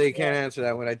answer. They can't answer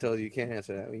that when I told you can't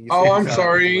answer that. You I'm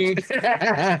sorry.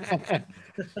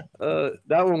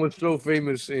 that one was so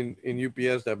famous in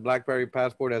UPS, that BlackBerry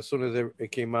passport. As soon as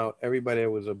it came out, everybody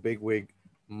that was a big wig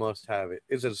must have it.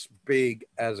 It's as big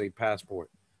as a passport.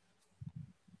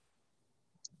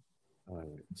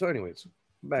 So anyways,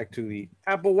 back to the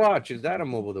Apple Watch. Is that a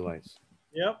mobile device?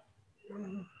 Yep.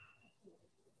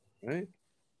 Right.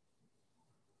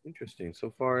 Interesting.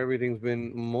 So far, everything's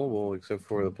been mobile except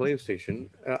for the PlayStation.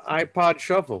 iPod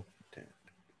Shuffle.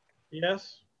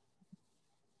 Yes.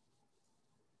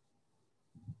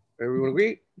 Everyone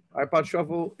agree? iPod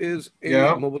Shuffle is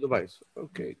a mobile device.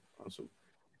 Okay, awesome.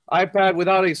 iPad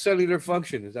without a cellular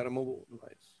function. Is that a mobile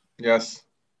device? Yes.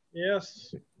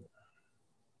 Yes.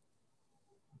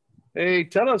 A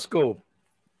telescope.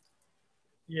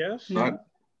 Yes.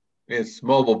 It's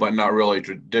mobile, but not really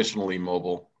traditionally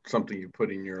mobile. Something you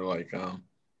put in your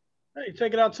Hey,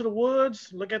 take it out to the woods,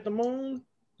 look at the moon.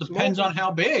 Depends on how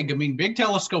big. I mean, big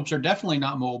telescopes are definitely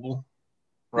not mobile.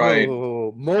 Right.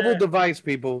 Whoa. Mobile device,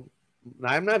 people.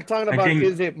 I'm not talking about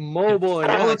is it mobile or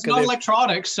not. Well, it's not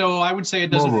electronics, so I would say it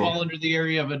doesn't fall under the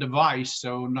area of a device,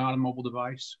 so not a mobile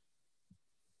device.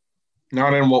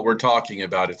 Not in what we're talking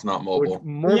about. It's not mobile.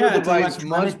 Mobile device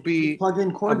must be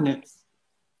plug-in coordinates.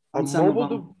 A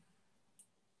mobile.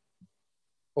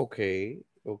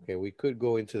 Okay, we could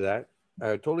go into that. I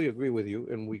totally agree with you,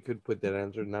 and we could put that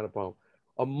answer. Not a problem.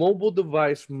 A mobile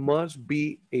device must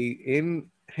be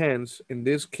hence in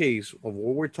this case of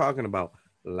what we're talking about: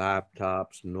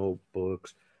 laptops,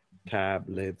 notebooks,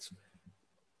 tablets,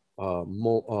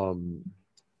 smartphones.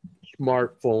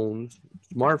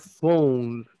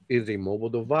 Smartphone is a mobile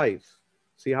device.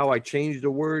 See how I changed the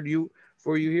word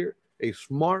for you here? A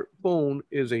smartphone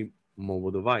is a mobile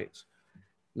device.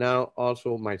 Now,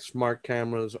 also, my smart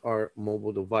cameras are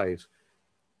mobile device.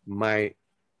 My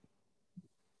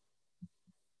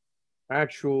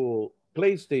actual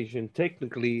PlayStation,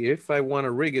 technically, if I want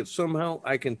to rig it somehow,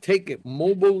 I can take it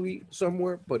mobilely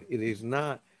somewhere, but it is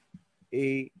not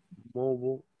a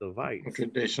mobile device. A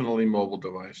traditionally mobile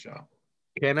device, yeah.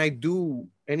 Can I do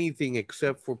anything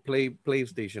except for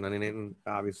PlayStation? I mean,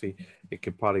 obviously, it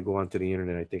could probably go onto the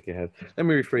internet. I think it has. Let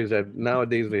me rephrase that.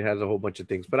 Nowadays, it has a whole bunch of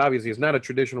things. But obviously, it's not a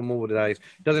traditional mobile device.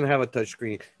 It doesn't have a touch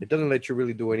screen. It doesn't let you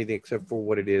really do anything except for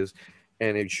what it is.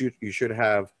 And you should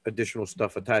have additional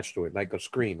stuff attached to it, like a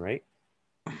screen, right?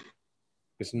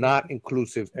 It's not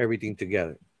inclusive, everything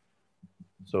together.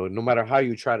 So no matter how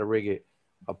you try to rig it,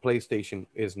 a PlayStation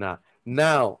is not.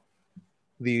 Now,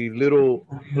 the little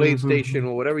PlayStation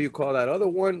or whatever you call that other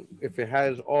one, if it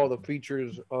has all the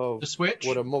features of the Switch,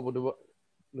 what a mobile device,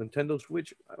 Nintendo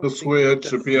Switch, the Switch,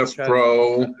 the PS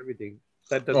Pro, everything.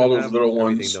 That doesn't all those have little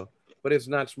everything ones. though. But it's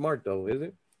not smart though, is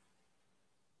it?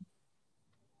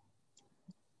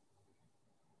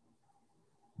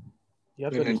 You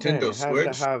have to understand, it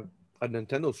has to have a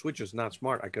Nintendo Switch is not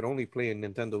smart. I could only play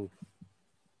Nintendo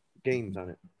games on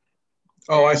it.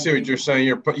 Oh, I see what you're saying.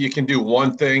 You can do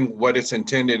one thing. What it's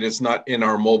intended is not in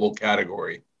our mobile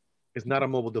category. It's not a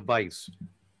mobile device.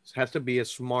 It has to be as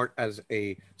smart as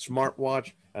a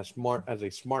smartwatch, as smart as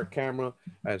a smart camera,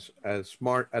 as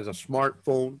smart as a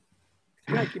smartphone.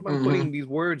 Yeah, I keep on putting these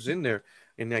words in there,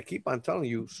 and I keep on telling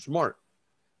you smart.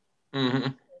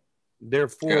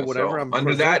 Therefore, whatever I'm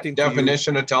under that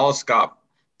definition of telescope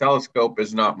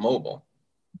is not mobile.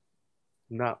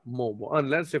 Not mobile,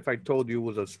 unless if I told you it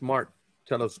was a smart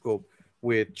telescope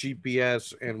with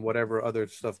GPS and whatever other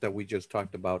stuff that we just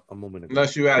talked about a moment ago.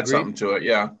 Unless you add something to it,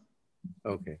 yeah.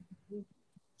 Okay.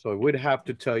 So it would have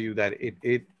to tell you that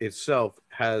it itself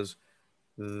has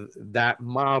that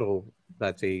model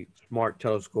that's a smart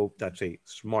telescope, that's a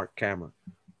smart camera.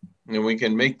 And we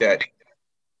can make that.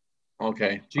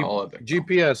 Okay.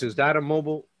 GPS, is that a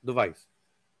mobile device?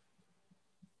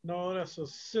 No, that's a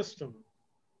system.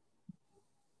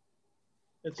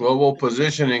 It's global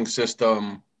positioning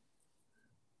system.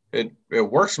 It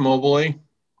works mobily.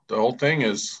 The whole thing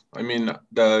is, I mean,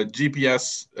 the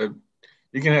GPS,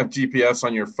 you can have GPS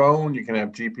on your phone. You can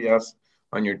have GPS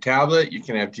on your tablet. You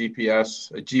can have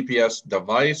GPS, a GPS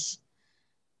device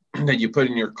that you put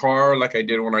in your car, like I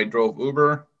did when I drove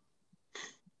Uber.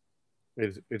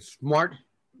 Is it smart?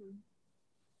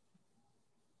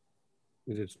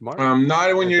 Is it smart?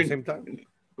 Not when you're. At the same time?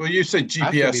 Well, you said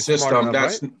GPS system. Enough,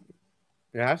 that's right?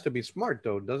 It has to be smart,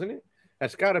 though, doesn't it?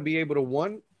 That's got to be able to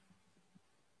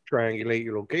triangulate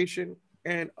your location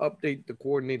and update the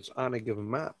coordinates on a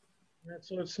given map. Yeah,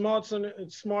 so it's smart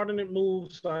and it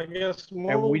moves, I guess.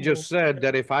 And we just said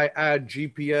that if I add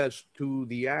GPS to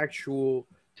the actual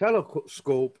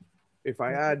telescope, if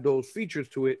I add those features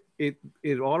to it,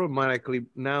 it automatically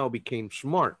now became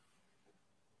smart.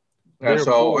 Yeah, so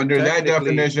Therefore, under that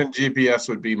technically- definition, GPS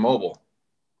would be mobile.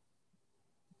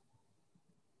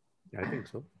 I think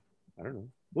so. I don't know.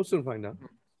 We'll soon find out.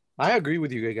 I agree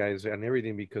with you guys on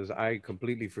everything because I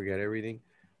completely forget everything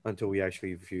until we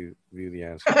actually view the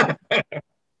answer.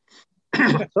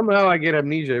 Somehow I get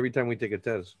amnesia every time we take a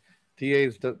test.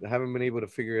 TAs haven't been able to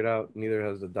figure it out. Neither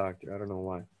has the doctor. I don't know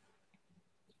why.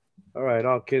 All right,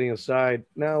 all kidding aside.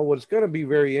 Now, what's going to be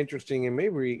very interesting and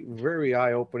maybe very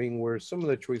eye-opening were some of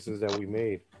the choices that we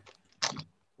made.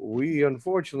 We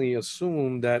unfortunately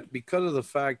assumed that because of the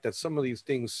fact that some of these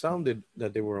things sounded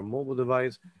that they were a mobile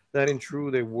device, that in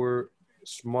true they were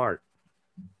smart.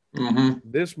 Mm-hmm.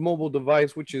 This mobile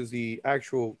device, which is the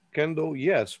actual Kindle,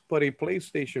 yes, but a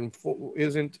PlayStation 4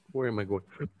 isn't. Where am I going?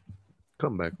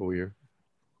 Come back over here.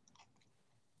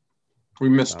 We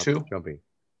missed Stop two. jumping.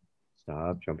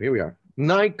 Stop jumping. Here we are.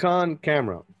 Nikon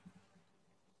camera.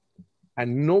 At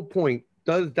no point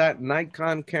does that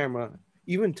Nikon camera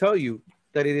even tell you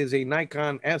that it is a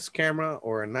Nikon S camera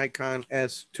or a Nikon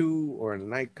S2 or a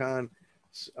Nikon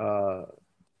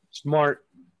smart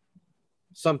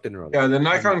something or other. Yeah, the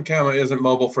Nikon camera isn't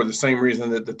mobile for the same reason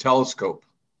that the telescope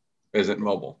isn't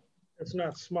mobile. It's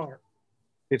not smart.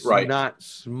 It's Right. not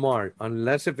smart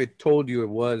unless if it told you it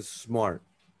was smart.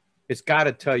 It's got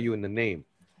to tell you in the name.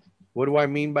 What do I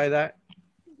mean by that?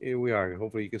 Here we are.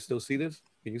 Hopefully you can still see this.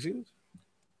 Can you see this?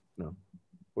 No.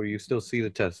 Or you still see the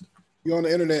test? You're on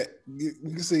the internet. We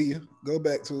can see you. Go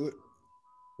back to it.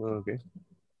 Okay.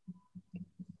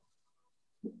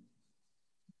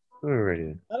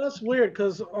 Alrighty. That's weird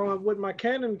because with my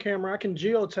Canon camera, I can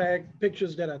geotag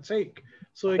pictures that I take.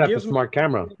 So it That's a gives smart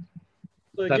camera.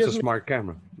 So it That's a gives me, smart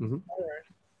camera. Mm-hmm. all right.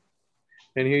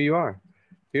 And here you are.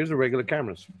 Here's the regular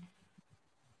cameras.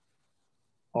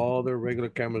 All the regular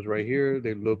cameras right here.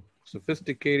 They look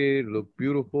sophisticated, look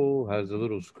beautiful, has a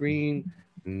little screen.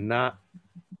 Not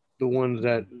the ones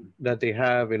that they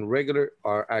have in regular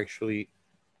are actually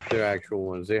their actual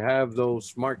ones. They have those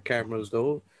smart cameras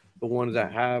though, the ones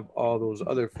that have all those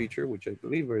other features, which I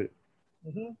believe are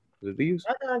Mhm. these.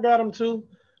 I kinda got them too.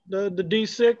 The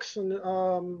D6 and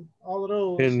all of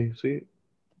those. Can you see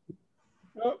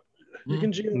Oh, you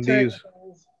can geotag these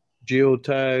those.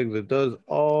 geotags? It does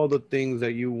all the things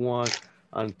that you want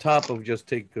on top of just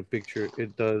take a picture.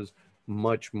 It does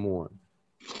much more.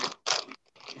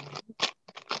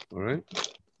 All right.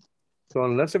 So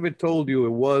unless if it told you it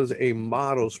was a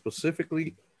model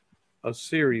specifically a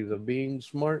series of being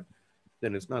smart,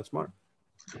 then it's not smart.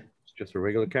 It's just a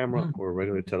regular camera or a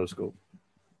regular telescope.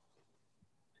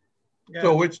 Yeah.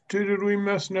 So which two did we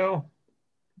miss now?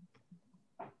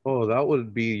 Oh, that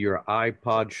would be your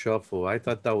iPod Shuffle. I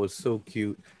thought that was so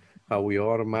cute how we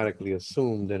automatically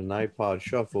assumed that an iPod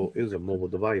Shuffle is a mobile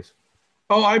device.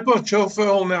 Oh, iPod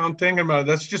Shuffle. Now I'm thinking about it.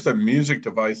 That's just a music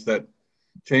device that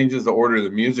changes the order the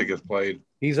music is played.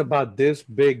 He's about this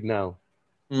big now.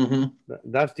 Mm-hmm.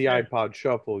 That's the Yeah. iPod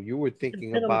Shuffle. You were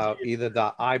thinking Get 'em about kids. either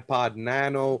the iPod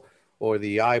Nano or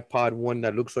the iPod one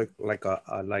that looks like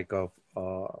a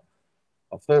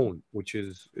phone, which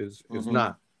is Mhm.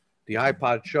 not. The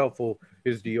iPod Shuffle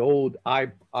is the old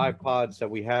iPods that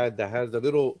we had that has a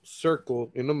little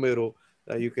circle in the middle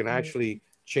that you can actually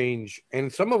change.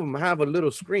 And some of them have a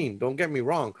little screen. Don't get me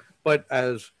wrong, but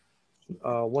as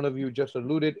one of you just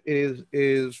alluded,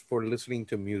 is for listening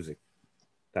to music.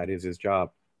 That is his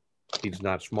job. He's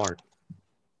not smart.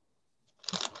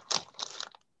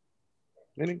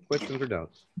 Any questions or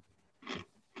doubts?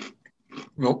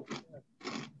 Nope.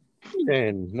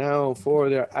 And now for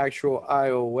their actual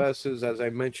iOSs, as I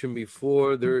mentioned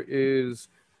before, there is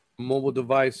mobile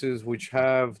devices which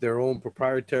have their own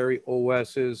proprietary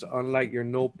OSs. Unlike your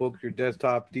notebook, your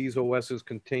desktop, these OSs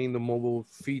contain the mobile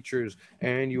features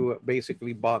and you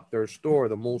basically bought their store.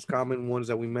 The most common ones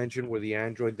that we mentioned were the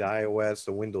Android, the iOS,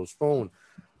 the Windows Phone.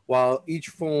 While each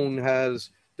phone has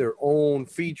their own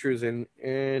features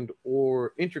and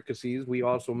or intricacies, we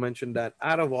also mentioned that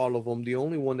out of all of them, the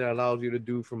only one that allows you to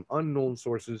do from unknown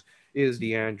sources is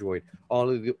the Android. All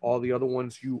the other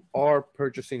ones, you are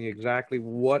purchasing exactly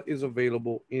what is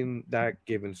available in that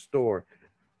given store.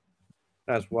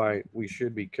 That's why we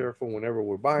should be careful whenever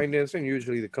we're buying this, and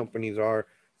usually the companies are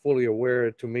fully aware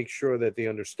to make sure that they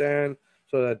understand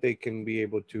so that they can be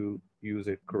able to use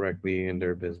it correctly in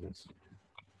their business.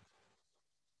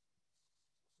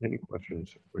 Any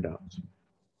questions or doubts?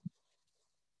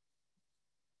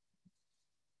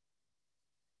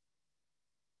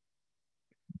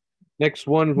 Next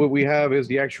one, what we have is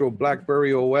the actual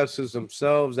BlackBerry OSs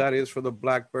themselves. That is for the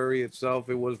BlackBerry itself.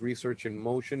 It was research in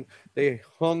motion. They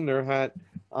hung their hat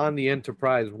on the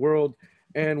enterprise world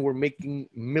and were making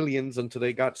millions until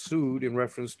they got sued in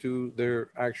reference to their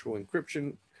actual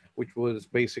encryption, which was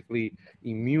basically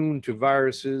immune to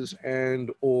viruses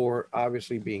and or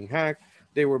obviously being hacked.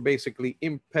 They were basically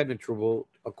impenetrable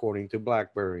according to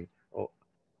BlackBerry.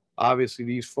 Obviously,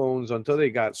 these phones, until they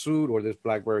got sued, or this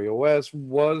BlackBerry OS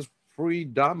was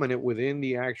predominant within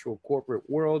the actual corporate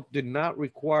world, did not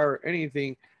require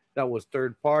anything that was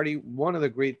third party. One of the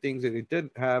great things that it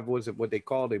did have was what they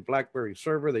called a BlackBerry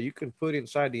server that you can put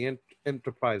inside the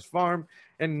enterprise farm.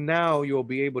 And now you'll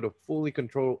be able to fully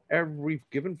control every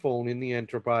given phone in the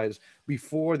enterprise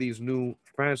before these new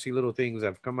fancy little things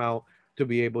have come out to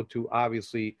be able to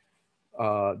obviously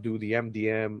do the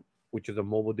MDM, which is a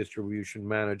mobile distribution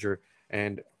manager,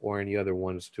 and or any other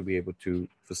ones to be able to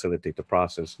facilitate the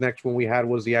process. Next one we had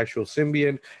was the actual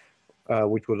Symbian,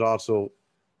 which was also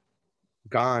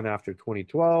gone after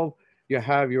 2012. You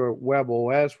have your Web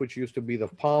OS, which used to be the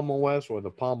Palm OS or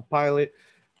the Palm Pilot,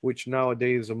 which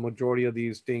nowadays a majority of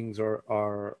these things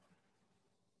are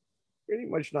pretty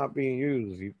much not being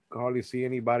used. You hardly see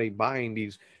anybody buying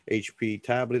these HP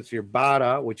tablets. Your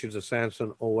Bada, which is a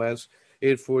Samsung OS,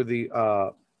 is for the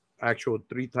actual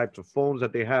 3 types of phones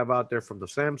that they have out there from the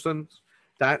Samsungs.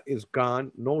 That is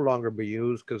gone, no longer be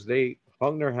used because they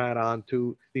hung their hat on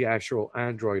to the actual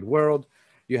Android world.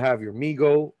 You have your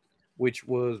Migo, which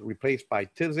was replaced by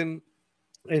Tizen.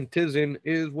 And Tizen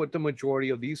is what the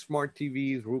majority of these smart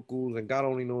TVs, Rukus, and God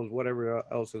only knows whatever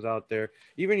else is out there.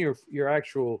 Even your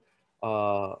actual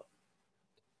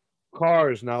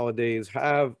cars nowadays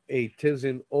have a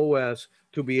Tizen OS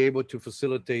to be able to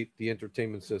facilitate the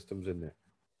entertainment systems in there.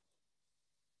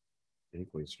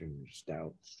 Anyway,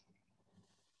 stouts.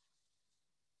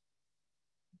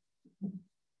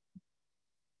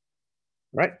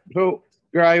 Right. So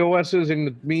your iOSs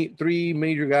and the 3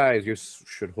 major guys, you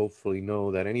should hopefully know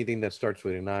that anything that starts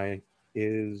with an I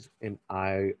is an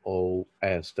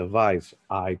iOS device,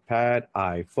 iPad,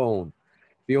 iPhone.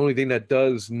 The only thing that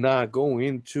does not go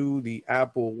into the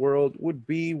Apple world would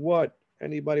be what?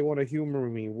 Anybody want to humor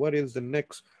me? What is the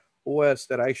next OS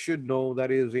that I should know that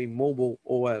is a mobile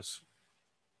OS?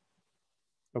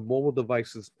 A mobile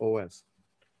devices OS.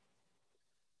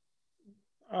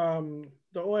 The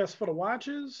OS for the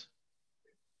watches.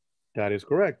 That is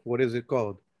correct. What is it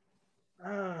called?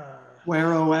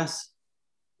 Wear OS.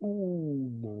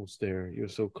 Almost there. You're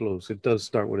so close. It does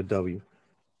start with a W.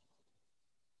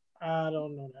 I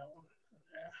don't know that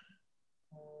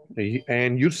one.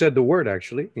 And you said the word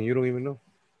actually, and you don't even know.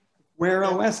 Wear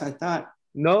OS, I thought.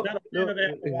 No,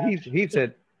 he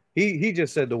said he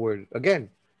just said the word again.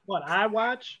 What,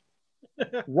 iWatch?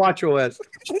 Watch OS.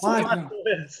 Watch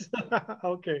OS.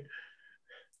 Okay.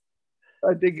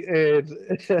 I think it's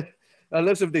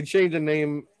unless if they change the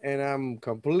name and I'm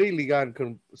completely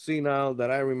gotten senile that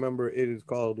I remember it is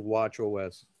called Watch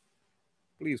OS.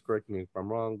 Please correct me if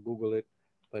I'm wrong. Google it,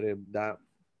 but if that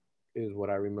is what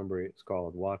I remember it's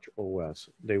called, Watch OS.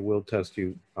 They will test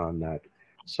you on that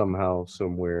somehow,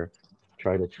 somewhere,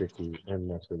 try to trick you and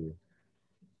mess with you.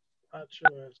 Watch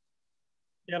OS.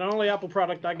 Yeah, the only Apple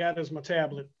product I got is my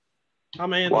tablet.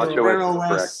 I'm Android. Wear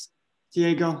OS,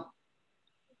 Diego.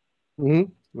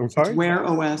 I'm sorry? It's Wear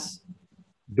OS.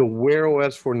 The Wear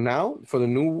OS for now? For the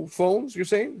new phones, you're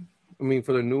saying? I mean,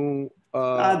 for the new...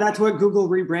 that's what Google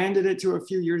rebranded it to a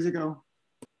few years ago.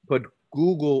 But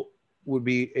Google would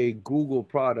be a Google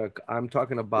product. I'm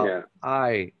talking about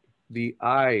the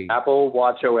I. Apple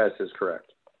Watch OS is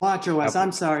correct. Watch OS, Apple.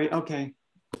 I'm sorry. Okay.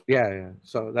 Yeah.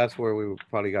 So that's where we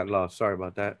probably got lost. Sorry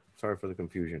about that. Sorry for the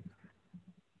confusion.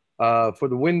 For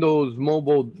the Windows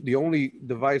Mobile, the only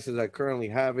devices that currently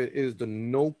have it is the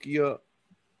Nokia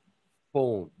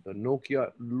phone. The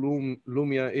Nokia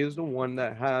Lumia is the one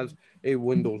that has a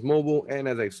Windows Mobile. And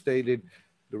as I stated,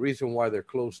 the reason why they're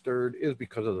close third is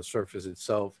because of the Surface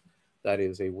itself. That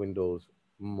is a Windows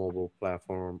Mobile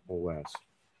Platform OS.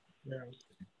 Yeah.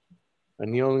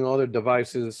 And the only other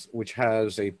devices which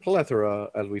has a plethora,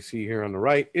 as we see here on the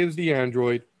right, is the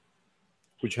Android,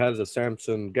 which has the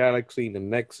Samsung Galaxy, the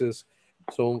Nexus,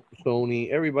 Sony,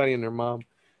 everybody and their mom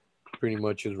pretty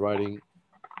much is riding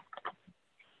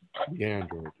the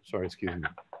Android. Sorry, excuse me.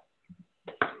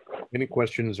 Any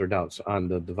questions or doubts on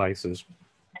the devices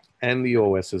and the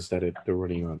OSs that they're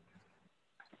running on?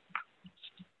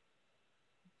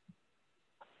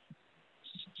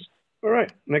 All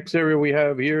right, next area we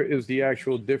have here is the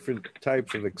actual different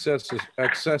types of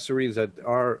accessories that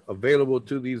are available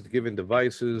to these given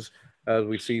devices. As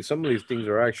we see, some of these things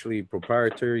are actually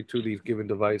proprietary to these given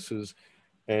devices,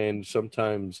 and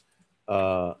sometimes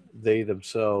they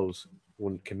themselves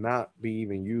cannot be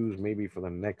even used maybe for the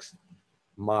next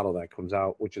model that comes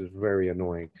out, which is very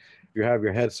annoying. You have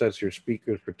your headsets, your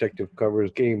speakers, protective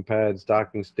covers, game pads,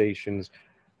 docking stations,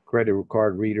 credit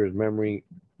card readers, memory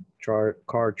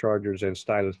card chargers, and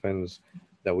stylus pens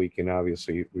that we can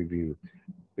obviously review.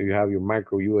 You have your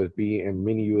micro USB and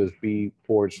mini USB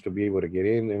ports to be able to get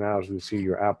in and out. As we see,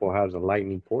 your Apple has a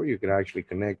Lightning port. You can actually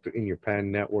connect in your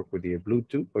PAN network with your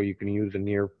Bluetooth, or you can use a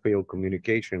near field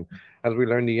communication. As we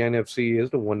learned, the NFC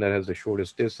is the one that has the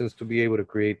shortest distance to be able to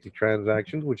create the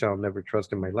transactions, which I'll never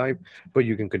trust in my life, but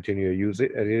you can continue to use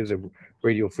it. It is a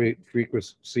radio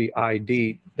frequency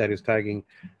ID that is tagging,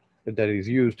 that is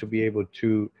used to be able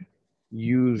to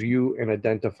use you and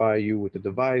identify you with the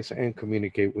device and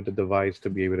communicate with the device to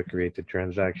be able to create the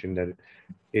transaction that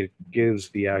it gives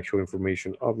the actual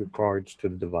information of your cards to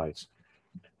the device.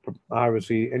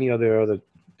 Obviously, any other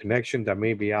connection that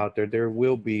may be out there, there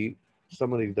will be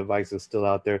some of these devices still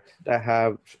out there that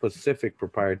have specific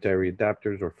proprietary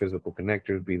adapters or physical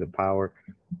connectors, be the power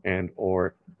and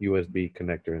or USB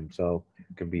connector themselves.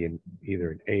 It can be in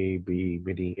either an A, B,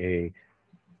 mini A,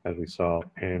 as we saw,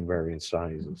 and various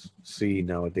sizes. C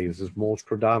nowadays is most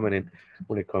predominant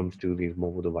when it comes to these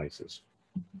mobile devices.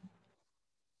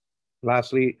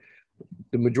 Lastly,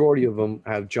 the majority of them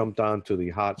have jumped onto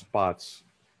the hotspots.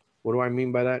 What do I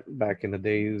mean by that? Back in the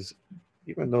days,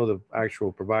 even though the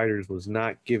actual providers was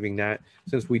not giving that,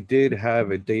 since we did have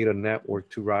a data network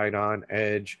to ride on,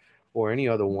 Edge, or any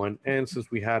other one, and since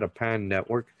we had a PAN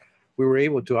network, we were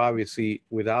able to obviously,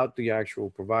 without the actual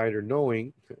provider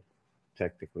knowing,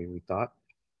 technically we thought,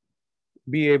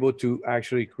 be able to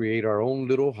actually create our own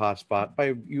little hotspot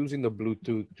by using the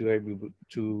Bluetooth to able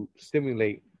to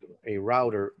stimulate a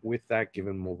router with that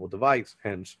given mobile device,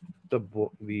 hence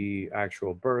the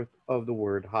actual birth of the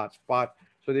word hotspot,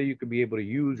 so that you could be able to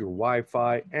use your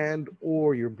Wi-Fi and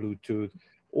or your Bluetooth,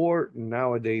 or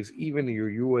nowadays even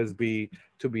your USB,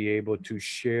 to be able to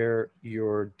share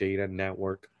your data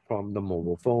network from the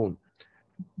mobile phone.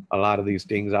 A lot of these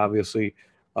things, obviously,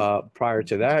 prior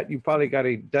to that, you probably got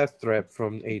a death threat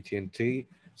from AT&T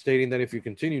stating that if you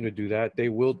continue to do that, they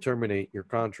will terminate your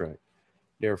contract.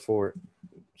 Therefore,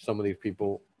 some of these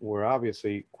people were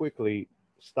obviously quickly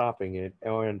stopping it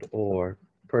and or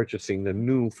purchasing the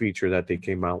new feature that they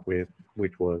came out with,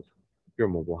 which was your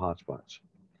mobile hotspots.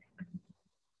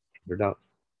 They're done.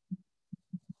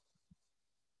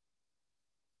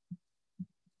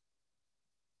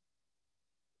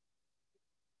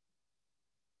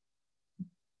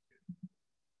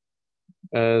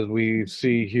 As we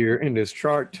see here in this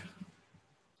chart,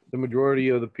 the majority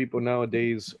of the people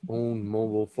nowadays own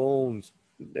mobile phones.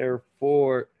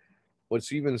 Therefore,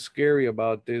 what's even scary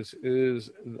about this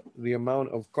is the amount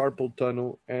of carpal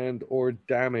tunnel and or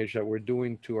damage that we're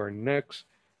doing to our necks.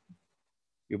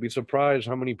 You'll be surprised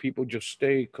how many people just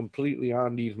stay completely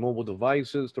on these mobile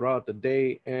devices throughout the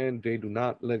day and they do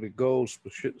not let it go.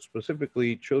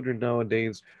 Specifically, children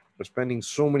nowadays are spending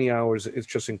so many hours. It's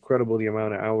just incredible the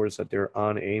amount of hours that they're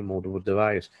on a mobile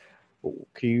device.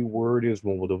 Key word is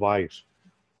mobile device.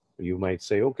 You might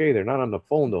say, okay, they're not on the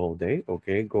phone the whole day.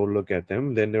 Okay, go look at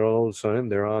them. Then they're all of a sudden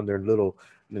they're on their little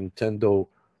Nintendo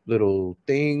little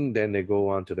thing. Then they go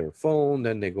onto their phone.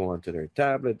 Then they go onto their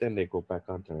tablet. Then they go back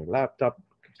onto their laptop.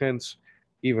 Hence,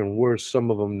 even worse, some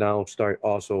of them now start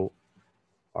also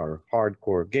are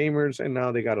hardcore gamers, and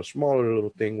now they got a smaller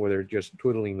little thing where they're just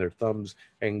twiddling their thumbs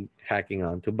and hacking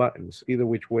onto buttons. Either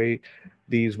which way,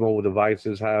 these mobile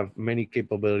devices have many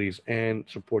capabilities and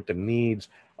support the needs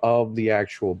of the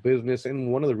actual business.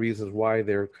 And one of the reasons why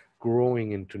they're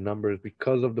growing into numbers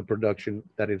because of the production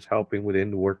that is helping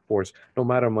within the workforce, no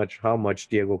matter how much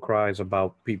Diego cries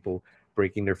about people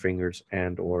breaking their fingers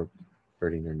and or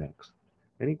hurting their necks.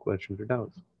 Any questions or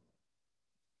doubts?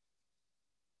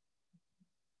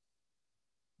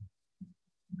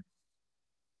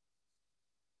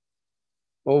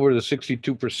 Over the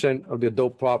 62% of the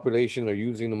adult population are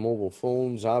using the mobile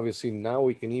phones. Obviously, now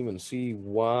we can even see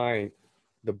why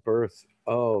the birth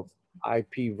of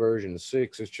IP version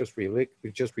 6 is just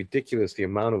ridiculous. The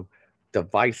amount of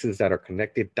devices that are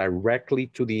connected directly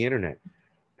to the internet.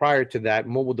 Prior to that,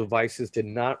 mobile devices did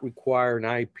not require an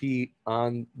IP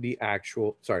on the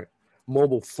actual,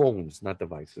 mobile phones, not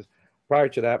devices. Prior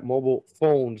to that, mobile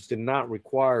phones did not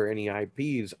require any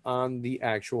IPs on the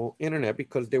actual internet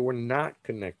because they were not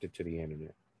connected to the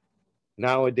internet.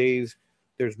 Nowadays,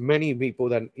 there's many people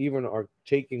that even are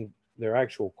taking their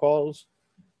actual calls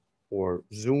or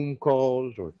Zoom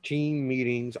calls or team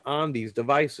meetings on these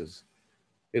devices.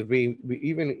 It's being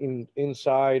even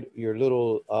inside your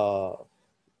little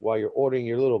while you're ordering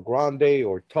your little grande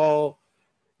or tall,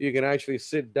 You can actually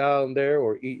sit down there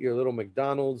or eat your little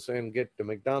McDonald's and get the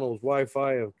McDonald's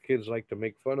Wi-Fi of kids like to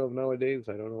make fun of nowadays.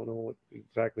 I don't know what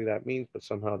exactly that means, but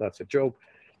somehow that's a joke.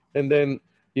 And then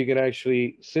you can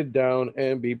actually sit down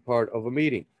and be part of a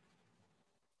meeting.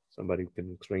 Somebody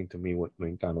can explain to me what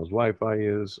McDonald's Wi-Fi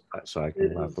is so I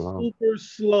can It laugh is along. super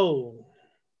slow.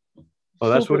 Oh,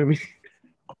 that's what it means.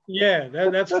 Yeah,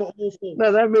 that's for old folks.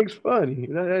 No, that makes funny.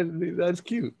 That's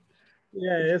cute.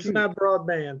 Yeah, That's it's cute. not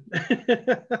broadband.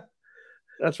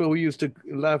 That's what we used to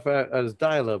laugh at as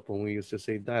dial-up when we used to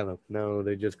say dial-up. Now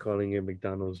they're just calling it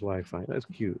McDonald's Wi-Fi. That's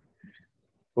cute.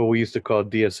 What we used to call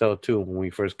DSL too when we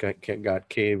first got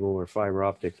cable or fiber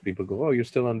optics. People go, "Oh, you're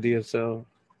still on DSL?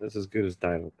 That's as good as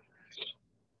dial-up."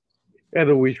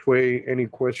 Either which way, any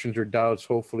questions or doubts?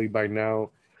 Hopefully by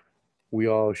now we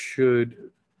all should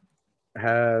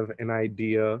have an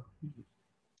idea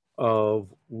of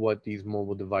what these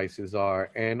mobile devices are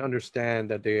and understand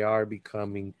that they are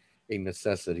becoming a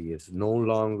necessity. It's no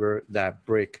longer that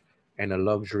brick and a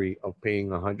luxury of paying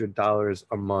 $100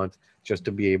 a month just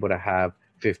to be able to have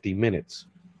 50 minutes.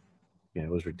 Yeah, it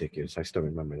was ridiculous. I still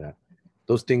remember that.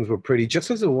 Those things were pretty,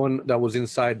 just as the one that was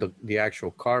inside the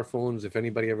actual car phones. If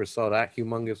anybody ever saw that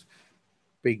humongous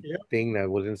big thing that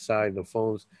was inside the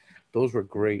phones, those were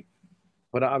great.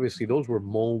 But obviously, those were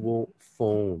mobile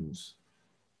phones.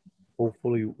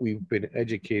 Hopefully, we've been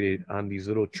educated on these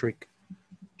little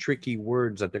tricky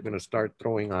words that they're going to start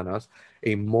throwing on us.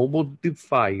 A mobile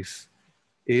device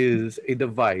is a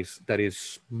device that is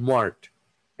smart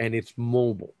and it's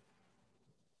mobile.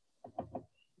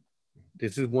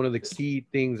 This is one of the key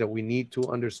things that we need to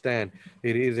understand.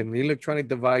 It is an electronic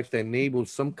device that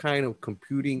enables some kind of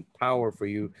computing power for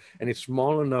you, and it's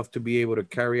small enough to be able to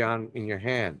carry on in your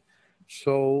hand.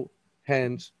 So,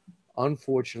 hence,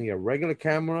 unfortunately, a regular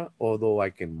camera, although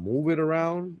I can move it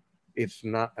around, it's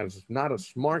not a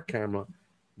smart camera,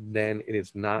 then it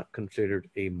is not considered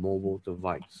a mobile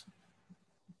device.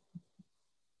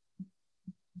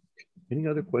 Any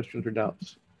other questions or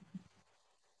doubts?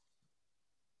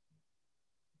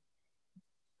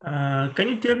 Can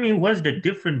you tell me what's the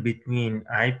difference between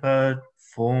iPad,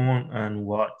 phone, and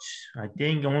watch? I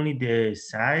think only the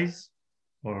size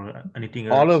or anything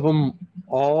else.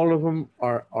 All of them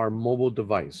are mobile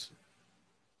device.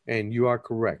 And you are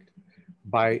correct.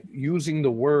 By using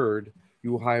the word,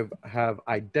 you have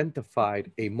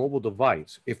identified a mobile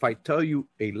device. If I tell you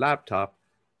a laptop,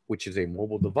 which is a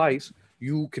mobile device,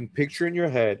 you can picture in your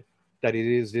head that it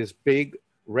is this big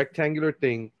rectangular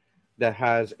thing that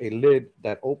has a lid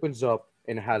that opens up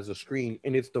and has a screen,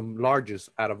 and it's the largest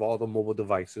out of all the mobile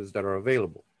devices that are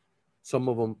available. Some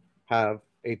of them have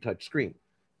a touch screen.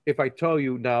 If I tell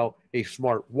you now a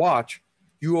smart watch,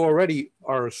 you already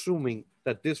are assuming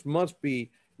that this must be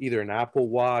either an Apple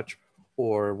Watch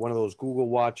or one of those Google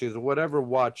Watches or whatever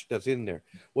watch that's in there.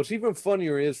 What's even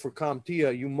funnier is for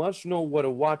CompTIA, you must know what a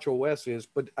watch OS is,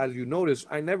 but as you notice,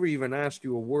 I never even asked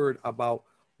you a word about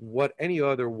what any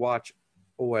other watch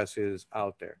OS is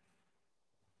out there.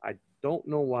 I don't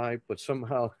know why, but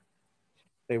somehow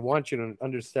they want you to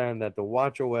understand that the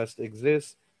watch OS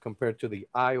exists compared to the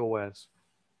iOS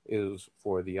is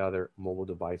for the other mobile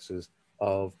devices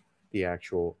of the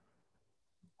actual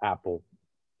Apple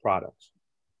products.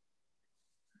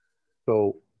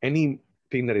 So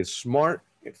anything that is smart,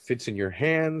 it fits in your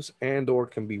hands and or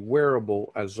can be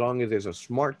wearable as long as there's a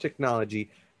smart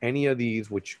technology, any of these,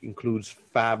 which includes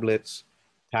phablets,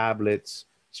 tablets,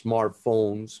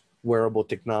 smartphones, wearable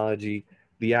technology,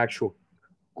 the actual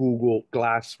Google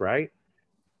Glass, right?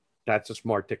 That's a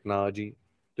smart technology.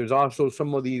 There's also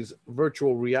some of these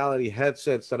virtual reality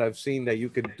headsets that I've seen that you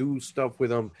could do stuff with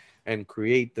them and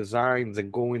create designs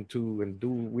and go into and do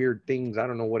weird things. I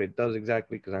don't know what it does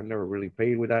exactly because I've never really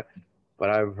played with that, but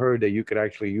I've heard that you could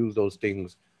actually use those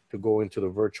things to go into the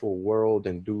virtual world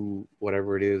and do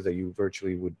whatever it is that you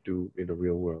virtually would do in the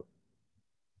real world.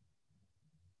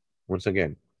 Once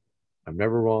again, I'm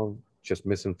never wrong, just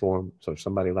misinformed. So if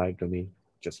somebody lied to me,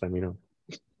 just let me know.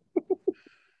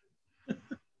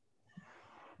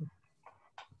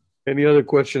 Any other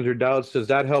questions or doubts? Does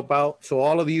that help out? So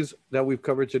all of these that we've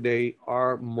covered today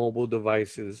are mobile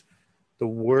devices. The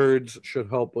words should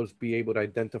help us be able to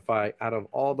identify out of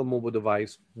all the mobile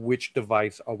device, which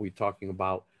device are we talking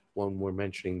about when we're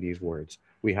mentioning these words.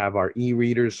 We have our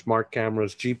e-readers, smart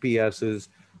cameras, GPSs,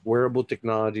 wearable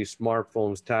technology,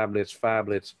 smartphones, tablets,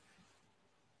 phablets,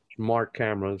 smart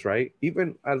cameras, right?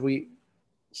 Even as we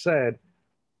said,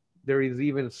 there is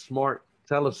even smart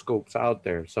telescopes out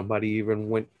there. Somebody even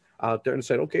went out there and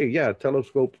said, okay, yeah,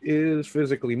 telescope is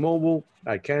physically mobile.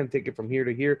 I can take it from here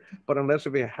to here, but unless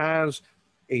if it has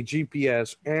a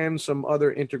GPS and some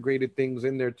other integrated things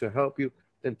in there to help you,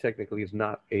 then technically it's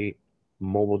not a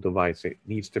mobile device. It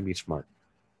needs to be smart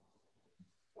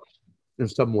in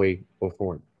some way or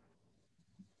form.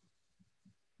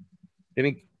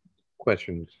 Any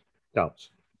questions, doubts?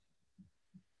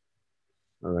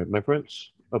 All right, my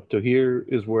friends, up to here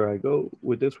is where I go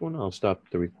with this one. I'll stop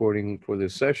the recording for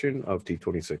this session of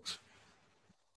T26.